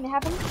last stream that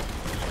happened.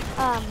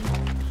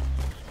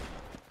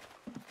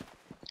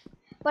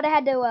 But I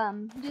had to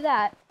do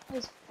that. It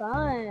was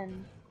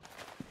fun.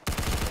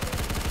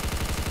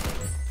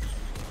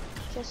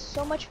 Just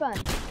so much fun.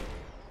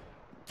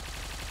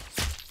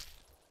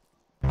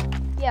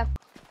 Yeah.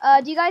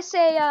 Do you guys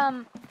say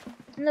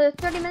another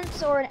 30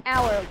 minutes or an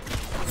hour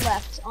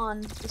left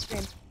on the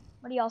stream?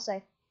 What do y'all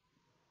say?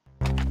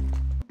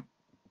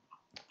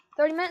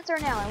 30 minutes or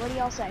an hour? What do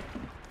y'all say?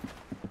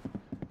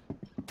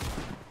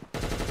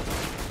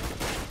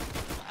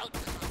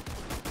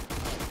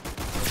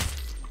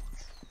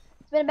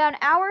 It's been about an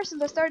hour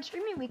since I started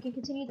streaming. We can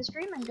continue the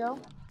stream and go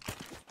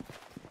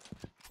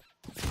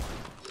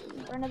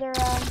for another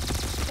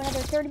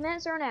 30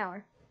 minutes or an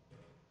hour.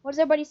 What does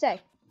everybody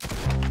say?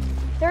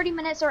 30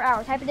 minutes or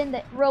hour? Type it in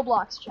the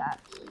Roblox chat.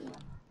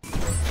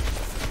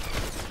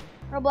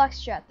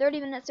 Roblox chat. 30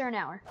 minutes or an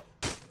hour?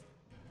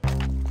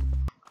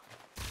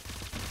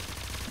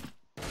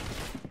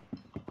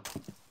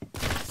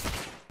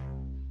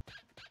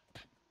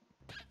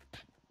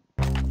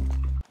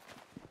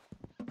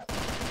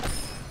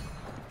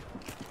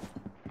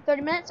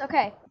 $30?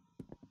 Okay.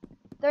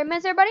 30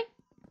 minutes, everybody?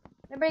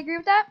 Everybody agree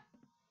with that?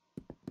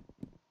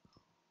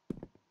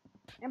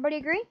 Everybody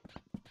agree?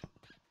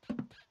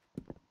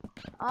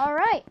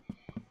 Alright.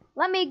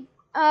 Let me,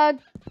 I'm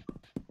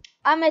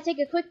gonna take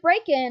a quick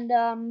break, and,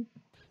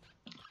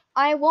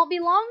 I won't be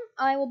long.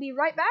 I will be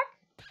right back.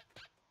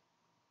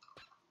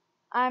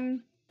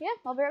 Yeah,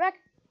 I'll be right back.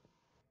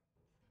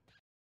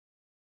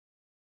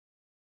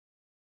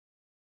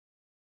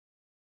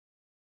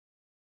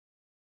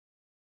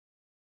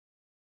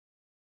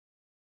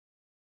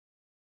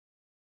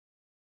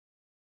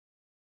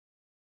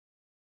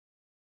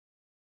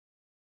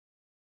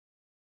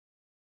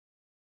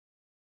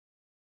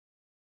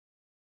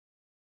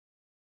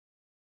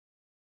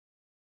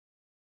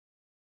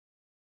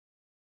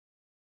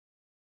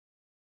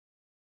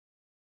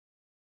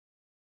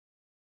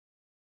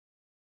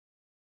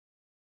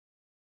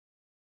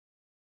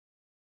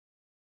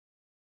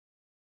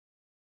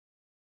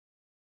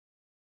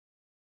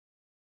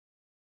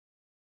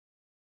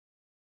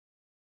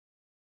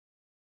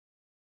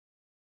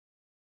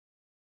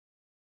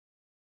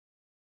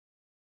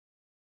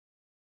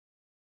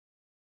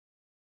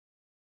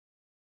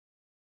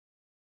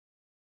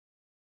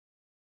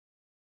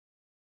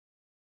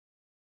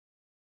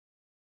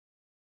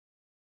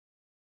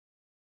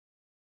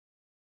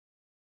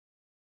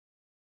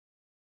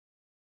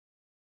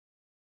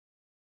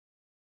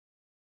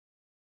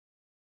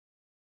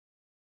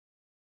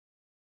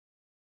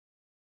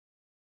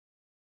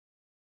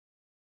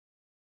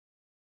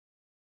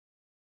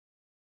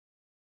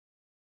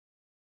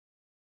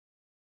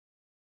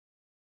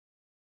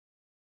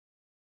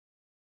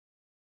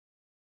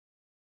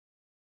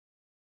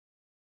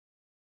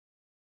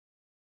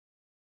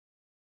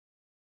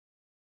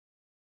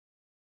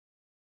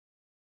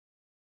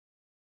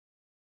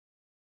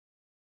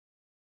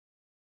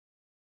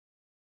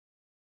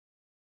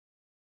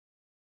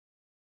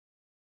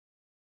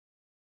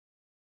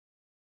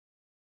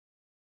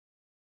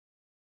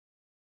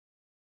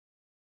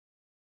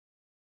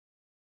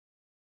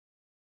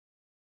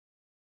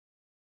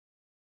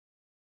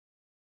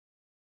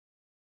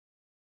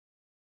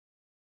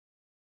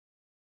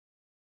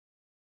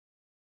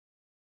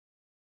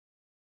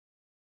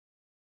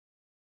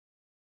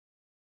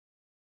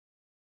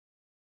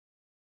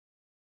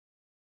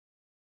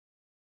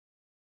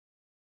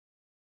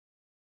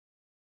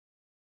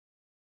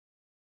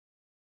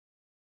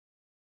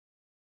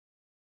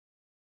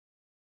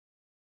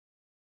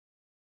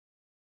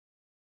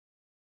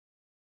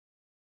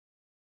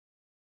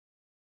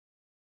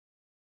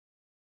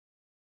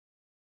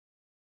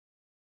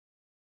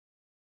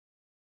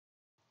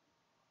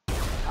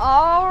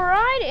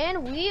 Alright,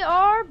 and we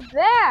are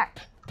back.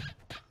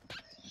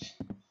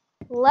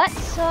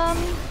 Let's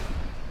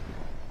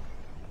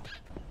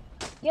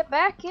get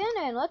back in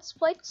and let's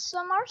play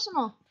some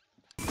Arsenal.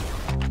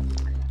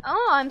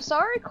 Oh, I'm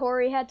sorry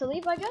Corey had to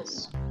leave, I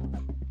guess.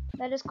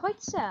 That is quite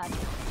sad.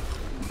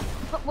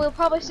 But we'll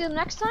probably see them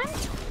next time.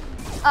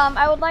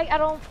 I don't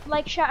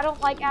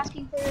like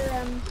asking for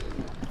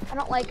I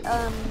don't like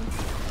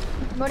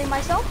promoting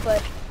myself,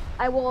 but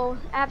I will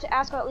have to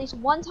ask at least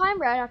one time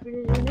right after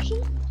the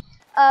mission.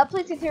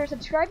 Please consider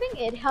subscribing.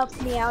 It helps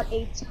me out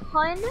a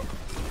ton.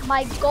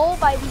 My goal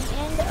by the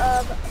end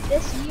of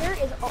this year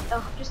is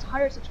just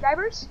 100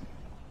 subscribers.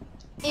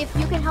 If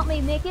you can help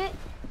me make it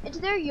into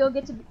there, you'll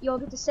get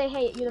to say,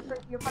 hey, you're part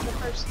of the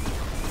first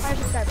 100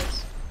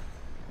 subscribers,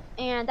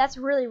 and that's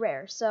really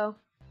rare. So,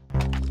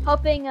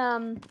 hoping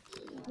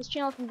this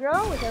channel can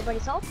grow with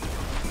everybody's help.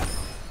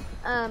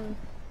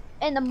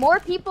 And the more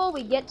people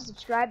we get to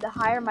subscribe, the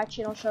higher my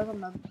channel shows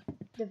on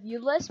the view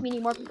list,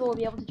 meaning more people will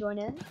be able to join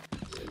in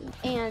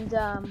and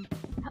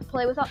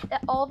play with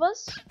all of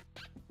us.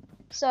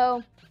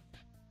 So,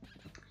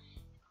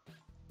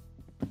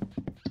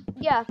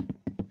 yeah.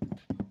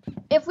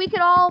 If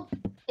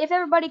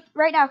everybody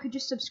right now could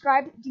just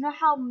subscribe, do you know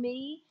how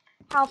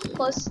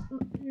close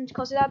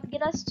that would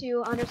get us to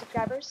 100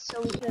 subscribers?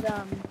 So we could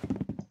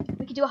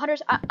do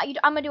 100.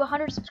 I'm gonna do a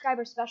 100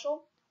 subscriber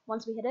special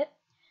once we hit it,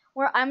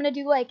 where I'm gonna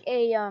do like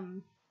a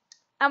I'm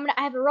gonna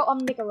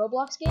make a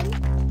Roblox game.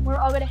 We're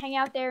all gonna hang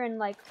out there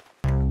and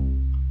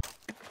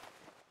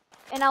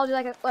I'll do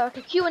like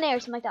a Q&A or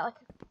something like that,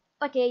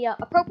 like a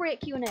appropriate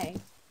Q&A.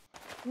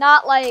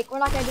 Not like, we're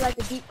not gonna do like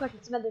the deep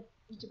questions some other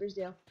YouTubers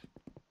do,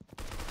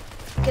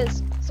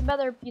 because some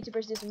other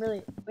YouTubers do some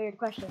really weird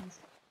questions.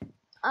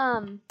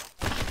 I'll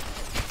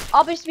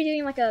just be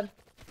doing like a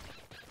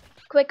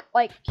quick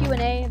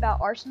Q&A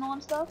about Arsenal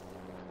and stuff,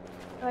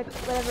 like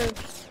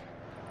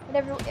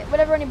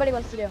whatever anybody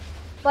wants to do.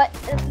 But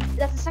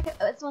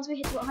that's once we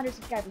hit to 100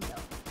 subscribers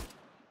though.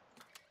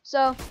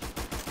 So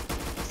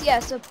yeah,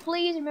 so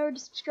please remember to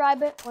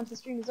subscribe it once the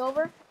stream is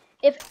over.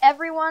 If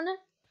everyone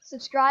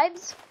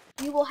subscribes,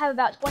 we will have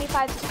about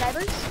 25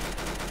 subscribers,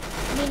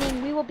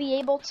 meaning we will be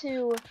able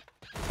to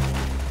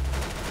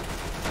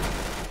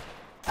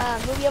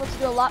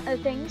do a lot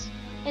of things.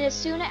 And as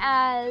soon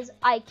as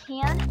I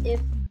can,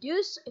 if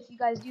you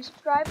guys do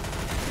subscribe,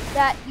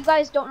 that you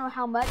guys don't know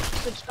how much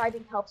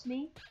subscribing helps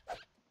me.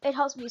 It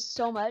helps me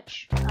so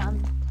much.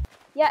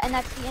 Yeah, and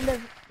that's the end of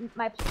me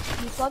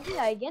plugging.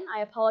 Again,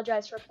 I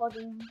apologize for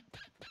plugging.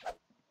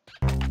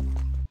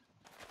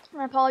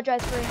 I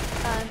apologize for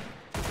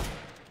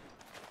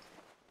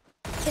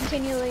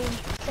continually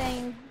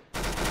saying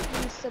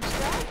please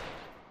subscribe,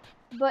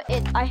 but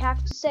I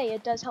have to say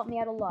it does help me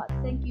out a lot.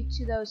 Thank you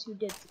to those who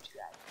did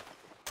subscribe.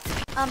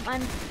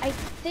 I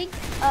think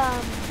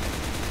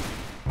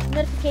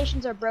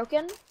notifications are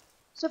broken,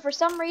 so for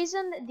some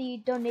reason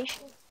the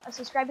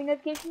subscribing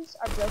notifications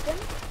are broken.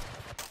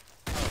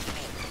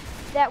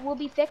 That will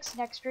be fixed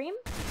next stream.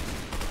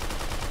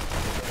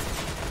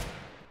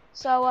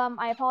 So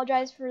I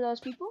apologize for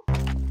those people,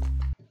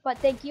 but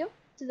thank you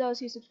to those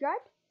who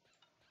subscribed.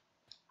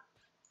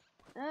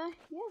 Yeah.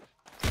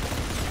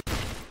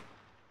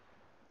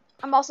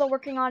 I'm also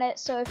working on it,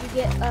 so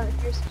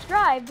if you're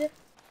subscribed,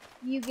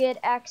 you get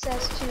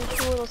access to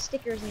cool little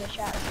stickers in the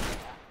chat.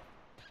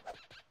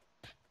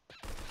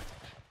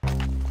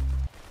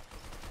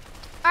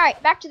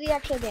 Alright, back to the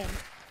actual game.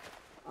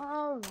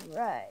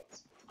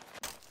 Alright.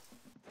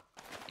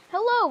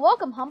 Hello,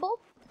 welcome,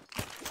 Humble.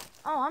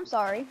 Oh, I'm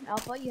sorry,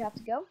 Alpha, you have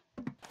to go.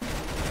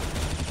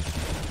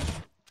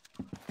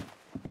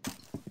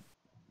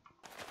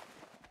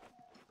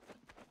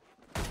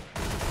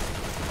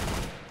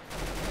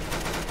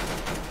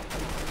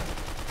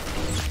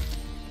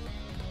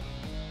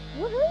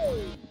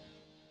 Woohoo!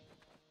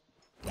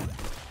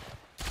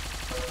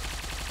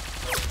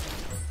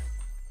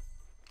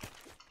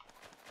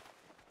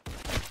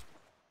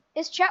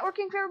 Is chat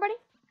working for everybody?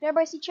 Can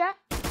everybody see chat?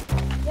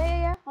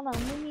 Yeah. Hold on,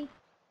 let me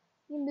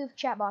move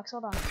chat box.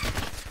 Hold on.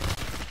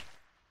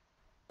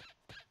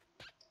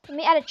 Let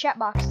me add a chat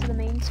box to the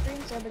main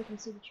screen so everybody can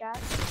see the chat.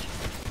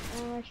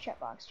 Where's chat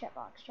box? Chat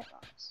box.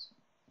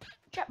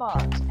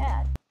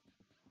 Add.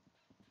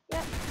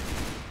 Yep.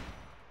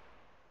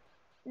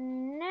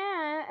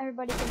 Now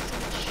everybody can see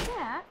the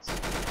chat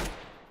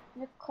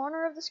in the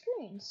corner of the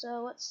screen.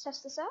 So let's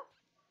test this out.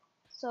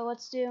 So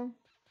let's do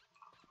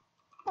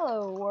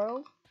hello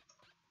world.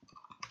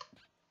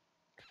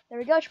 There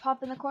we go. It should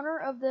pop in the corner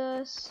of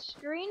the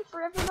screen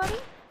for everybody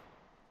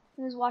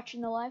who's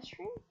watching the live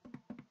stream.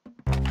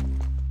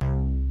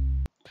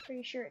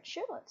 Pretty sure it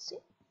should. Let's see.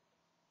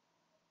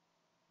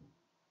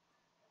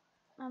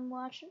 I'm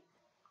watching.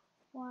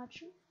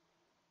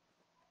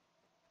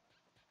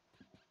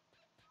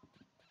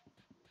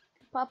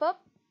 Pop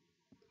up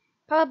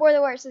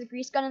where it says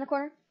grease gun in the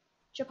corner.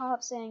 Should pop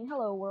up saying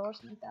hello world or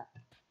something like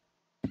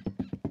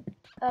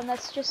that.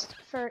 That's just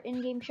for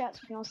in-game chat, so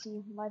we can all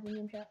see live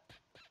in-game chat.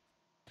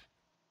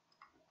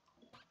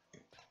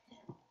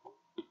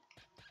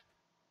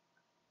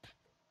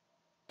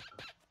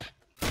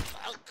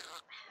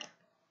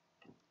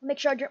 Make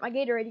sure I drink my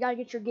Gatorade. You gotta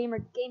get your gamer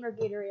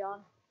Gatorade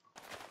on.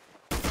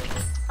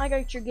 I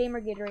gotta get your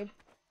gamer Gatorade.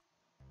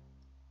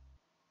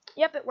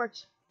 Yep, it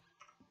worked.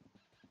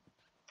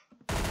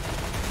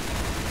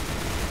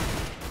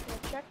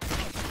 Check.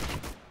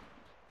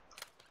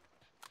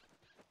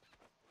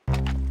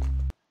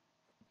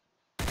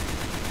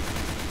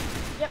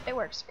 Yep, it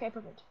works. Okay,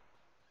 perfect.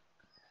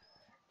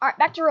 Alright,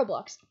 back to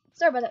Roblox.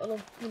 Sorry about that little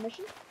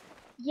mission.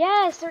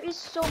 Yes, there is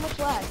so much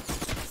lag.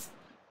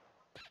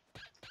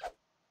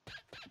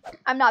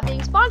 I'm not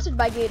being sponsored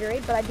by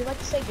Gatorade, but I do like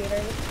to say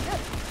Gatorade is good.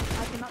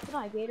 I cannot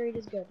deny Gatorade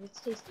is good. It's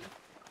tasty.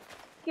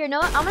 Here,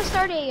 no, I'm gonna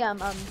start a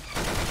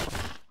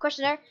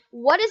questionnaire.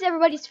 What is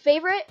everybody's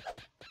favorite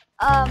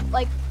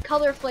like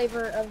color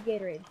flavor of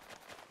Gatorade?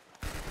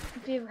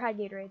 If you ever had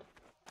Gatorade.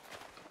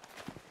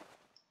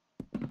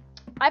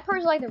 I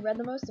personally like the red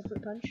the most, the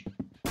fruit punch.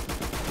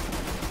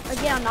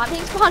 Again, I'm not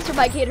being sponsored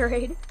by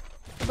Gatorade,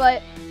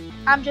 but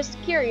I'm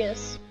just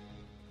curious.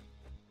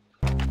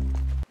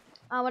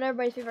 What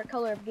everybody's favorite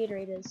color of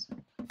Gatorade is.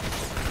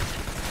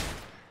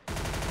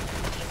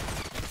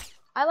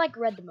 I like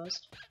red the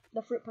most,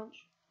 the fruit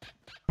punch.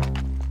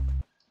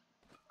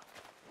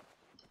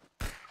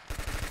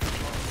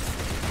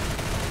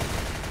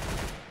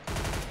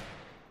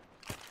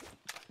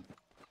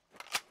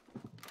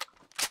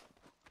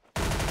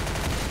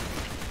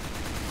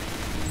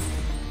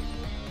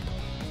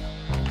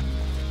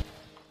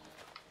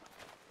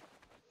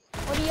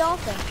 What do y'all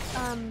think?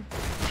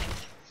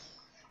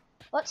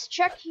 Let's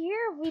check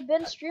here. We've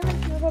been streaming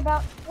for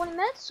about 20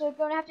 minutes, so we're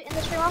going to have to end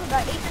the stream off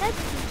about 8 minutes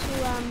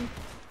due to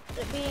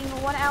it being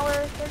 1 hour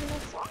 30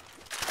 minutes long.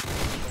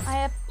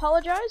 I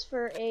apologize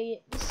for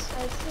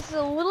this is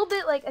a little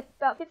bit like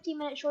about 15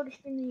 minutes shorter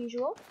stream than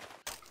usual.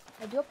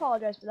 I do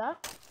apologize for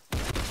that.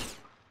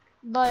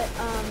 But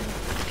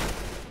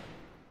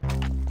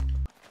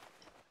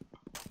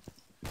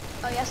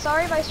oh yeah,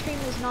 sorry my stream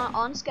is not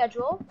on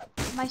schedule.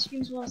 My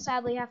streams will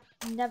sadly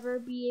never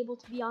be able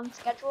to be on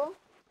schedule.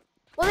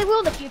 Well, they will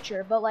in the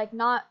future, but like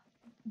not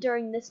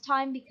during this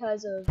time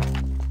because of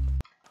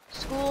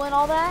school and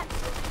all that.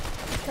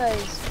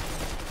 Because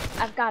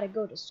I've got to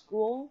go to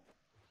school,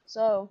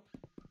 so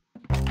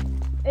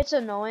it's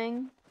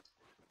annoying.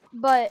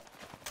 But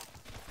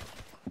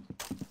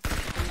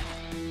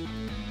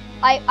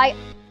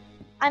I'm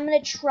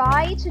gonna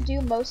try to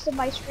do most of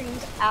my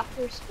streams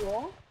after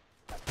school.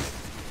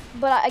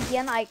 But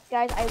again, I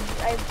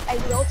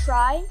will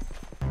try,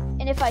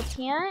 and if I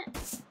can't,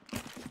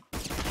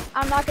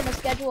 I'm not gonna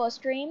schedule a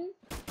stream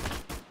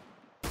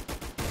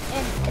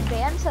in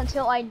advance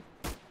until I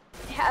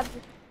have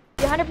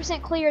the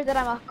 100% clear that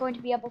I'm going to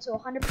be able to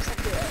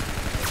 100% do it.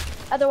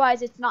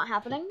 Otherwise, it's not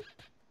happening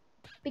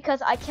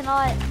because I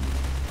cannot.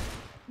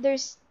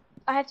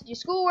 I have to do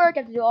schoolwork. I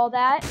have to do all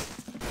that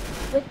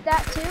with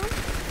that too.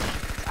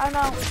 So I don't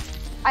know.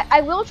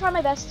 I will try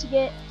my best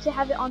to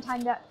have it on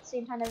time that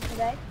same time every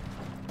day.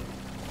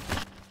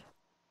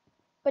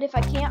 But if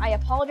I can't, I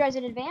apologize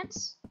in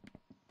advance.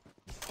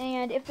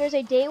 And if there's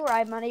a day where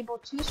I'm unable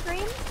to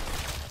stream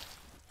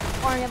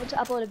or unable to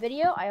upload a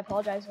video, I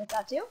apologize with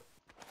that too.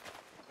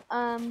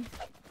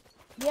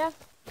 Yeah.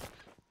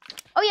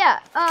 Oh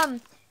yeah.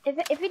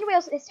 If anybody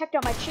else has checked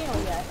out my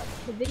channel yet,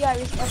 the video I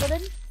recently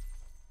uploaded.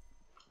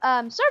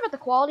 Sorry about the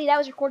quality. That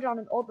was recorded on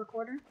an old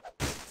recorder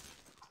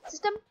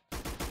system.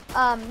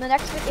 The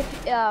next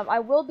I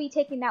will be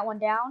taking that one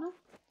down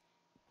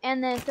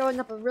and then throwing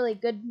up a really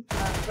good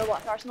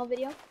Roblox Arsenal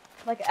video,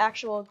 like an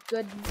actual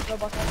good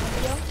Roblox Arsenal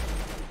video,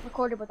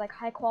 recorded with like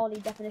high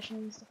quality definition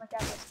and stuff like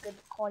that. That's good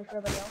quality for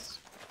everybody else.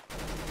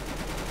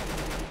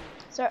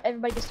 So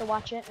everybody gets to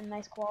watch it in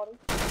nice quality.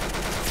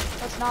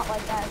 So it's not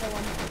like that other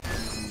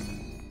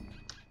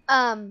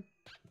one.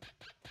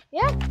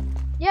 Yeah,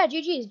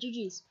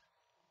 GG's.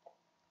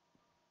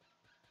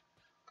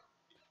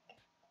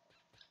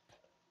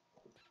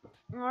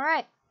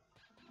 Alright.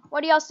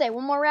 What do y'all say?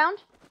 One more round?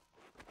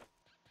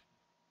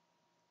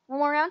 One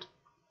more round?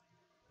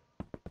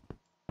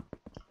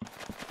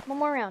 One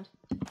more round.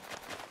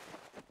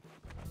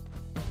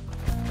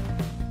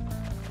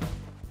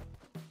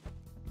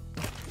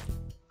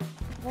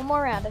 One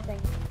more round, I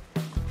think.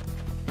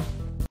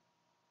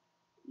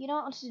 You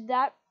know, let's do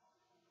that.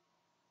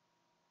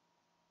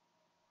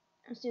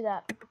 Let's do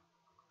that.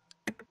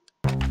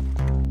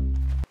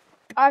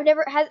 I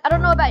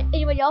don't know about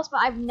anybody else,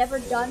 but I've never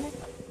done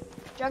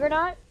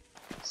Juggernaut.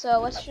 So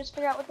let's just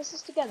figure out what this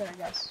is together, I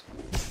guess.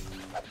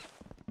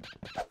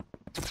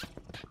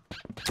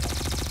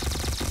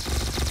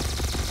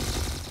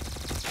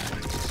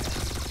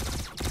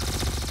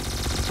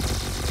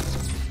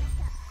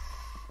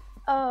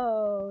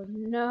 Oh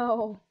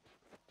no.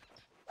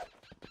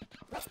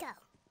 Let's go.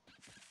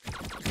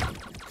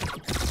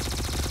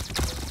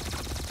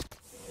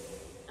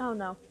 Oh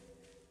no.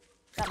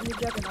 Got new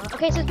Juggernaut.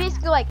 Okay, so it's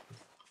basically like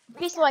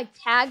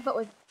tag but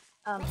with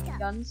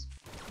guns.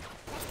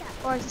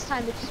 Or is this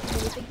time it's just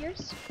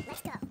minifigures?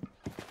 Let's go.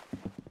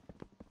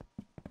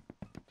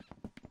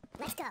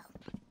 Let's go.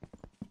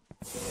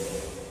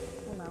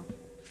 Oh no.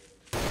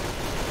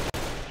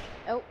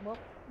 Oh, well,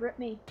 rip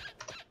me.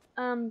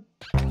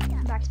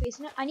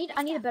 Backspacing it. I need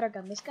a better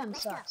gun. This gun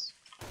sucks.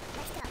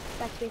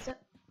 Backspace it.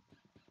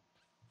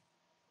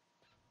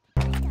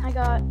 I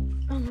got.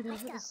 Oh my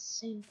gosh, the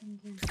same thing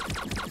again.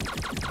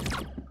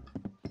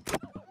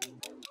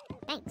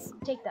 Thanks.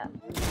 Take that.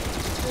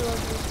 Reload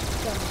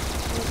this gun.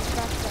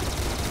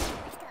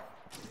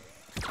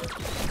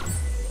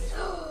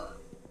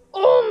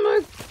 Oh my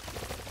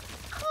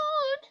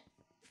god!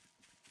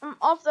 I'm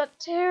off that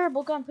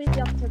terrible gun. Please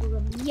be off the terrible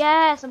gun.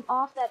 Yes, I'm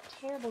off that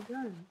terrible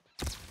gun.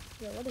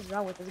 Yeah, what is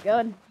wrong with this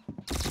gun?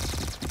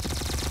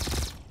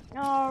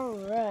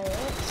 Alright,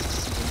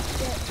 let's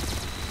get.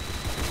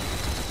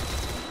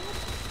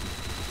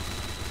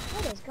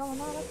 What is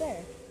going on up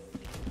there?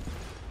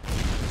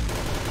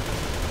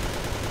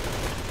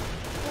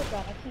 Oh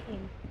god, I can't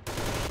aim.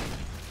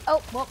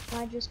 Oh, well,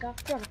 I just got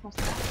thrown across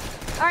the map.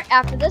 Alright,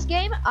 after this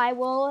game, I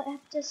will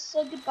have to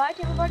say goodbye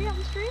to everybody on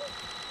the stream.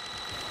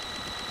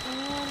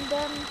 And,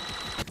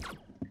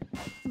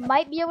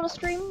 might be able to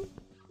stream.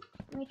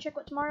 Let me check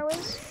what tomorrow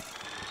is.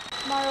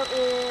 Tomorrow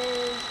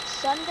is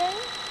Sunday.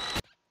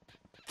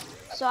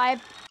 So I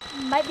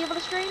might be able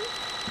to stream.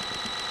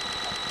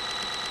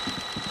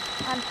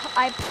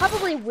 I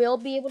probably will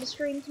be able to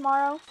stream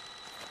tomorrow.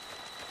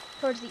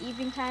 Towards the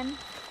evening time.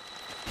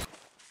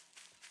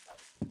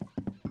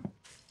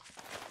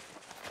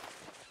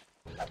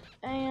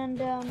 And,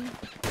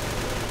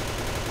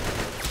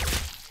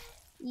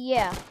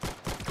 yeah.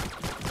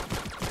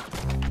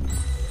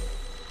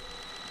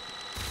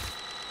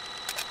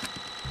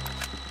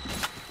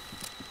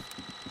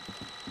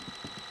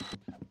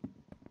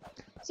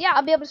 So yeah,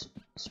 I'll be able to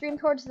stream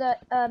towards the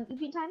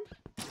evening time.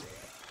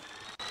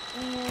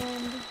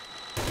 And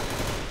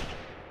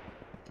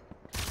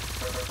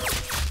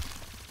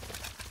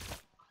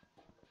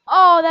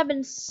oh, that'd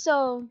been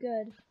so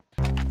good.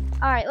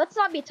 Alright, let's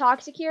not be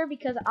toxic here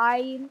because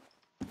I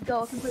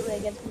go completely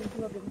against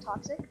people being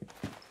toxic.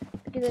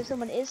 Because if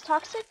someone is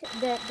toxic,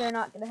 then they're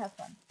not gonna have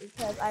fun.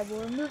 Because I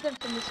will remove them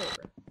from the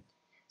server.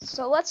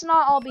 So let's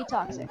not all be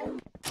toxic. Let's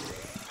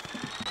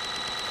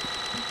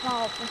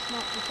not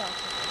be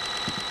toxic.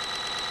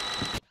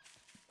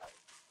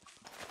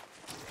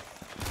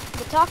 If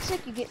you're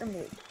toxic, you get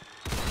removed.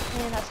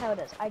 And that's how it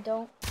is. I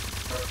don't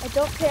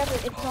care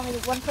if it's only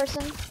one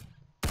person.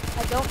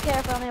 I don't care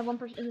if I only have one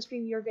person in the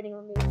stream, you're getting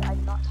removed. I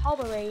do not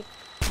tolerate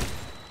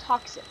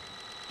toxic.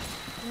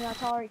 I do not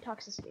tolerate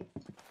toxicity.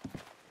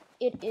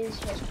 It is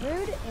just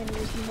rude and it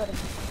is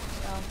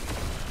demotivating. So,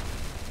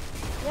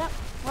 yeah.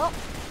 Well,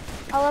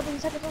 11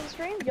 seconds on the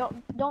stream.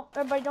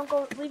 Everybody don't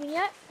go leaving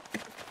yet.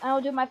 I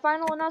will do my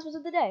final announcements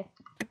of the day.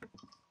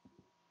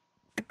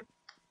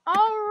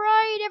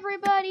 Alright,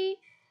 everybody.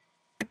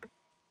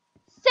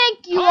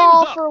 Thank you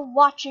all for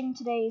watching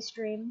today's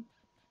stream.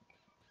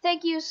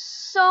 Thank you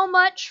so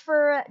much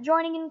for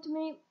joining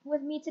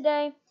with me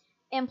today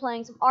and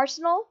playing some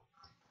Arsenal.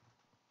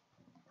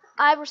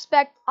 I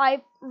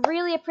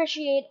really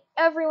appreciate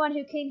everyone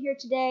who came here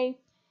today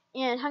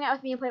and hung out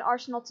with me and played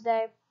Arsenal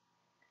today.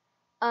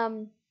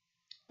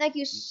 Thank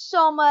you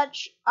so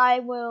much. I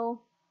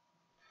will